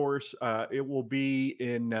business course. It will be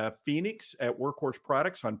in Phoenix at Workhorse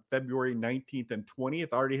Products on February 19th and 20th.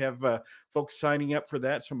 I already have folks signing up for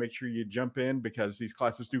that, so make sure you jump in because these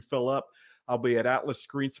classes do fill up. I'll be at Atlas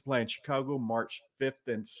Screen Supply in Chicago, March 5th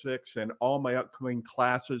and 6th, and all my upcoming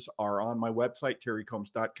classes are on my website,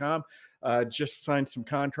 terrycombs.com. Just signed some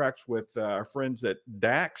contracts with our friends at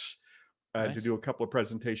DAX to do a couple of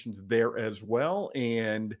presentations there as well.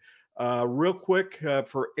 And real quick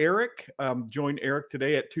for Eric, join Eric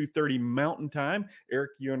today at 2:30 Mountain Time.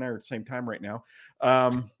 Eric, you and I are at the same time right now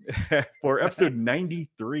for episode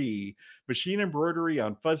 93, machine embroidery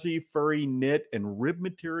on fuzzy, furry, knit, and rib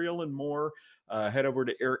material and more. Head over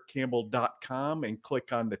to ericcampbell.com and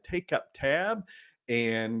click on the Take Up tab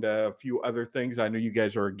and a few other things. I know you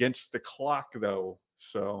guys are against the clock though,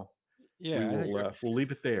 so we'll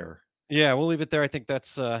leave it there. Yeah, we'll leave it there. I think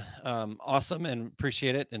that's awesome and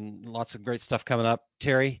appreciate it, and lots of great stuff coming up.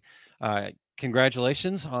 Terry,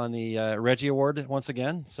 congratulations on the REGGIE Award once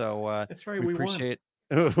again. So that's right, we appreciate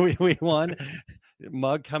we won.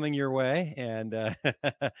 Mug coming your way, and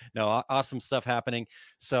no, awesome stuff happening.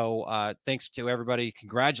 So thanks to everybody.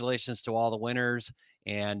 Congratulations to all the winners,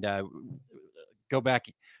 and go back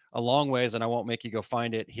a long ways, and I won't make you go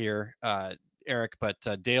find it here, Eric, but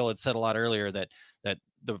Dale had said a lot earlier that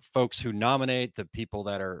the folks who nominate, the people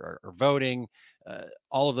that are voting,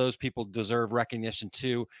 all of those people deserve recognition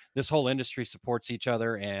too. This whole industry supports each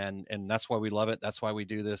other, and that's why we love it. That's why we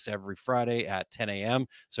do this every Friday at 10 a.m.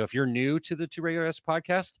 So if you're new to the Two Regular Guys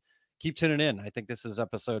podcast, keep tuning in. I think this is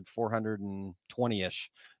episode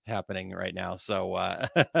 420-ish happening right now. So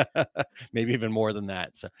maybe even more than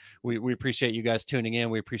that. So we appreciate you guys tuning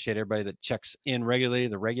in. We appreciate everybody that checks in regularly,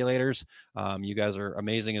 the regulators. You guys are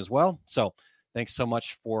amazing as well. So thanks so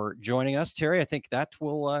much for joining us, Terry. I think that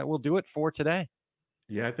will do it for today.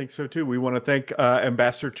 Yeah, I think so too. We want to thank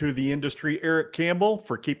Ambassador to the Industry, Eric Campbell,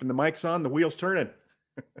 for keeping the mics on, the wheels turning.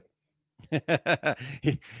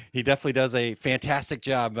 he definitely does a fantastic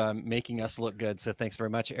job making us look good. So thanks very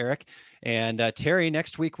much, Eric. And Terry,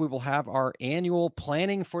 next week we will have our annual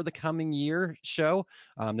planning for the coming year show.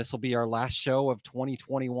 This will be our last show of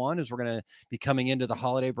 2021, as we're going to be coming into the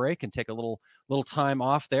holiday break and take a little time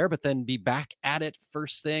off there, but then be back at it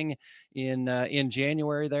first thing in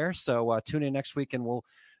January there. So tune in next week and we'll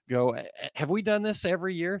go. Have we done this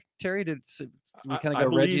every year, Terry? We kind of go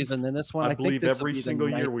Reggie's and then this one. I believe every single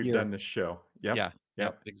year we've done this show. Yep.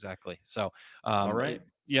 Yep. Exactly. So, all right.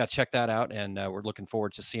 Yeah, check that out. And we're looking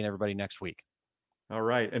forward to seeing everybody next week. All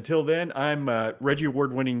right. Until then, I'm Reggie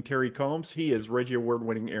Award-winning Terry Combs. He is Reggie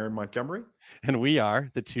Award-winning Aaron Montgomery. And we are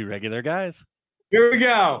the Two Regular Guys. Here we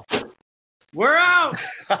go. We're out.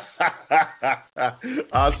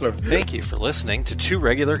 Awesome. Thank you for listening to Two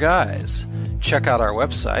Regular Guys. Check out our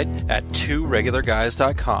website at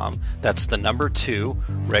tworegularguys.com. That's the number 2,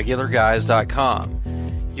 regularguys.com.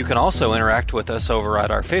 You can also interact with us over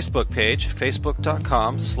at our Facebook page,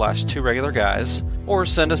 facebook.com/tworegularguys, or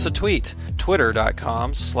send us a tweet,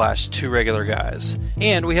 twitter.com/tworegularguys.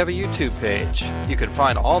 And we have a YouTube page. You can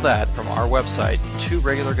find all that from our website,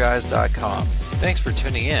 tworegularguys.com. Thanks for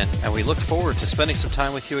tuning in, and we look forward to spending some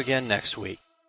time with you again next week.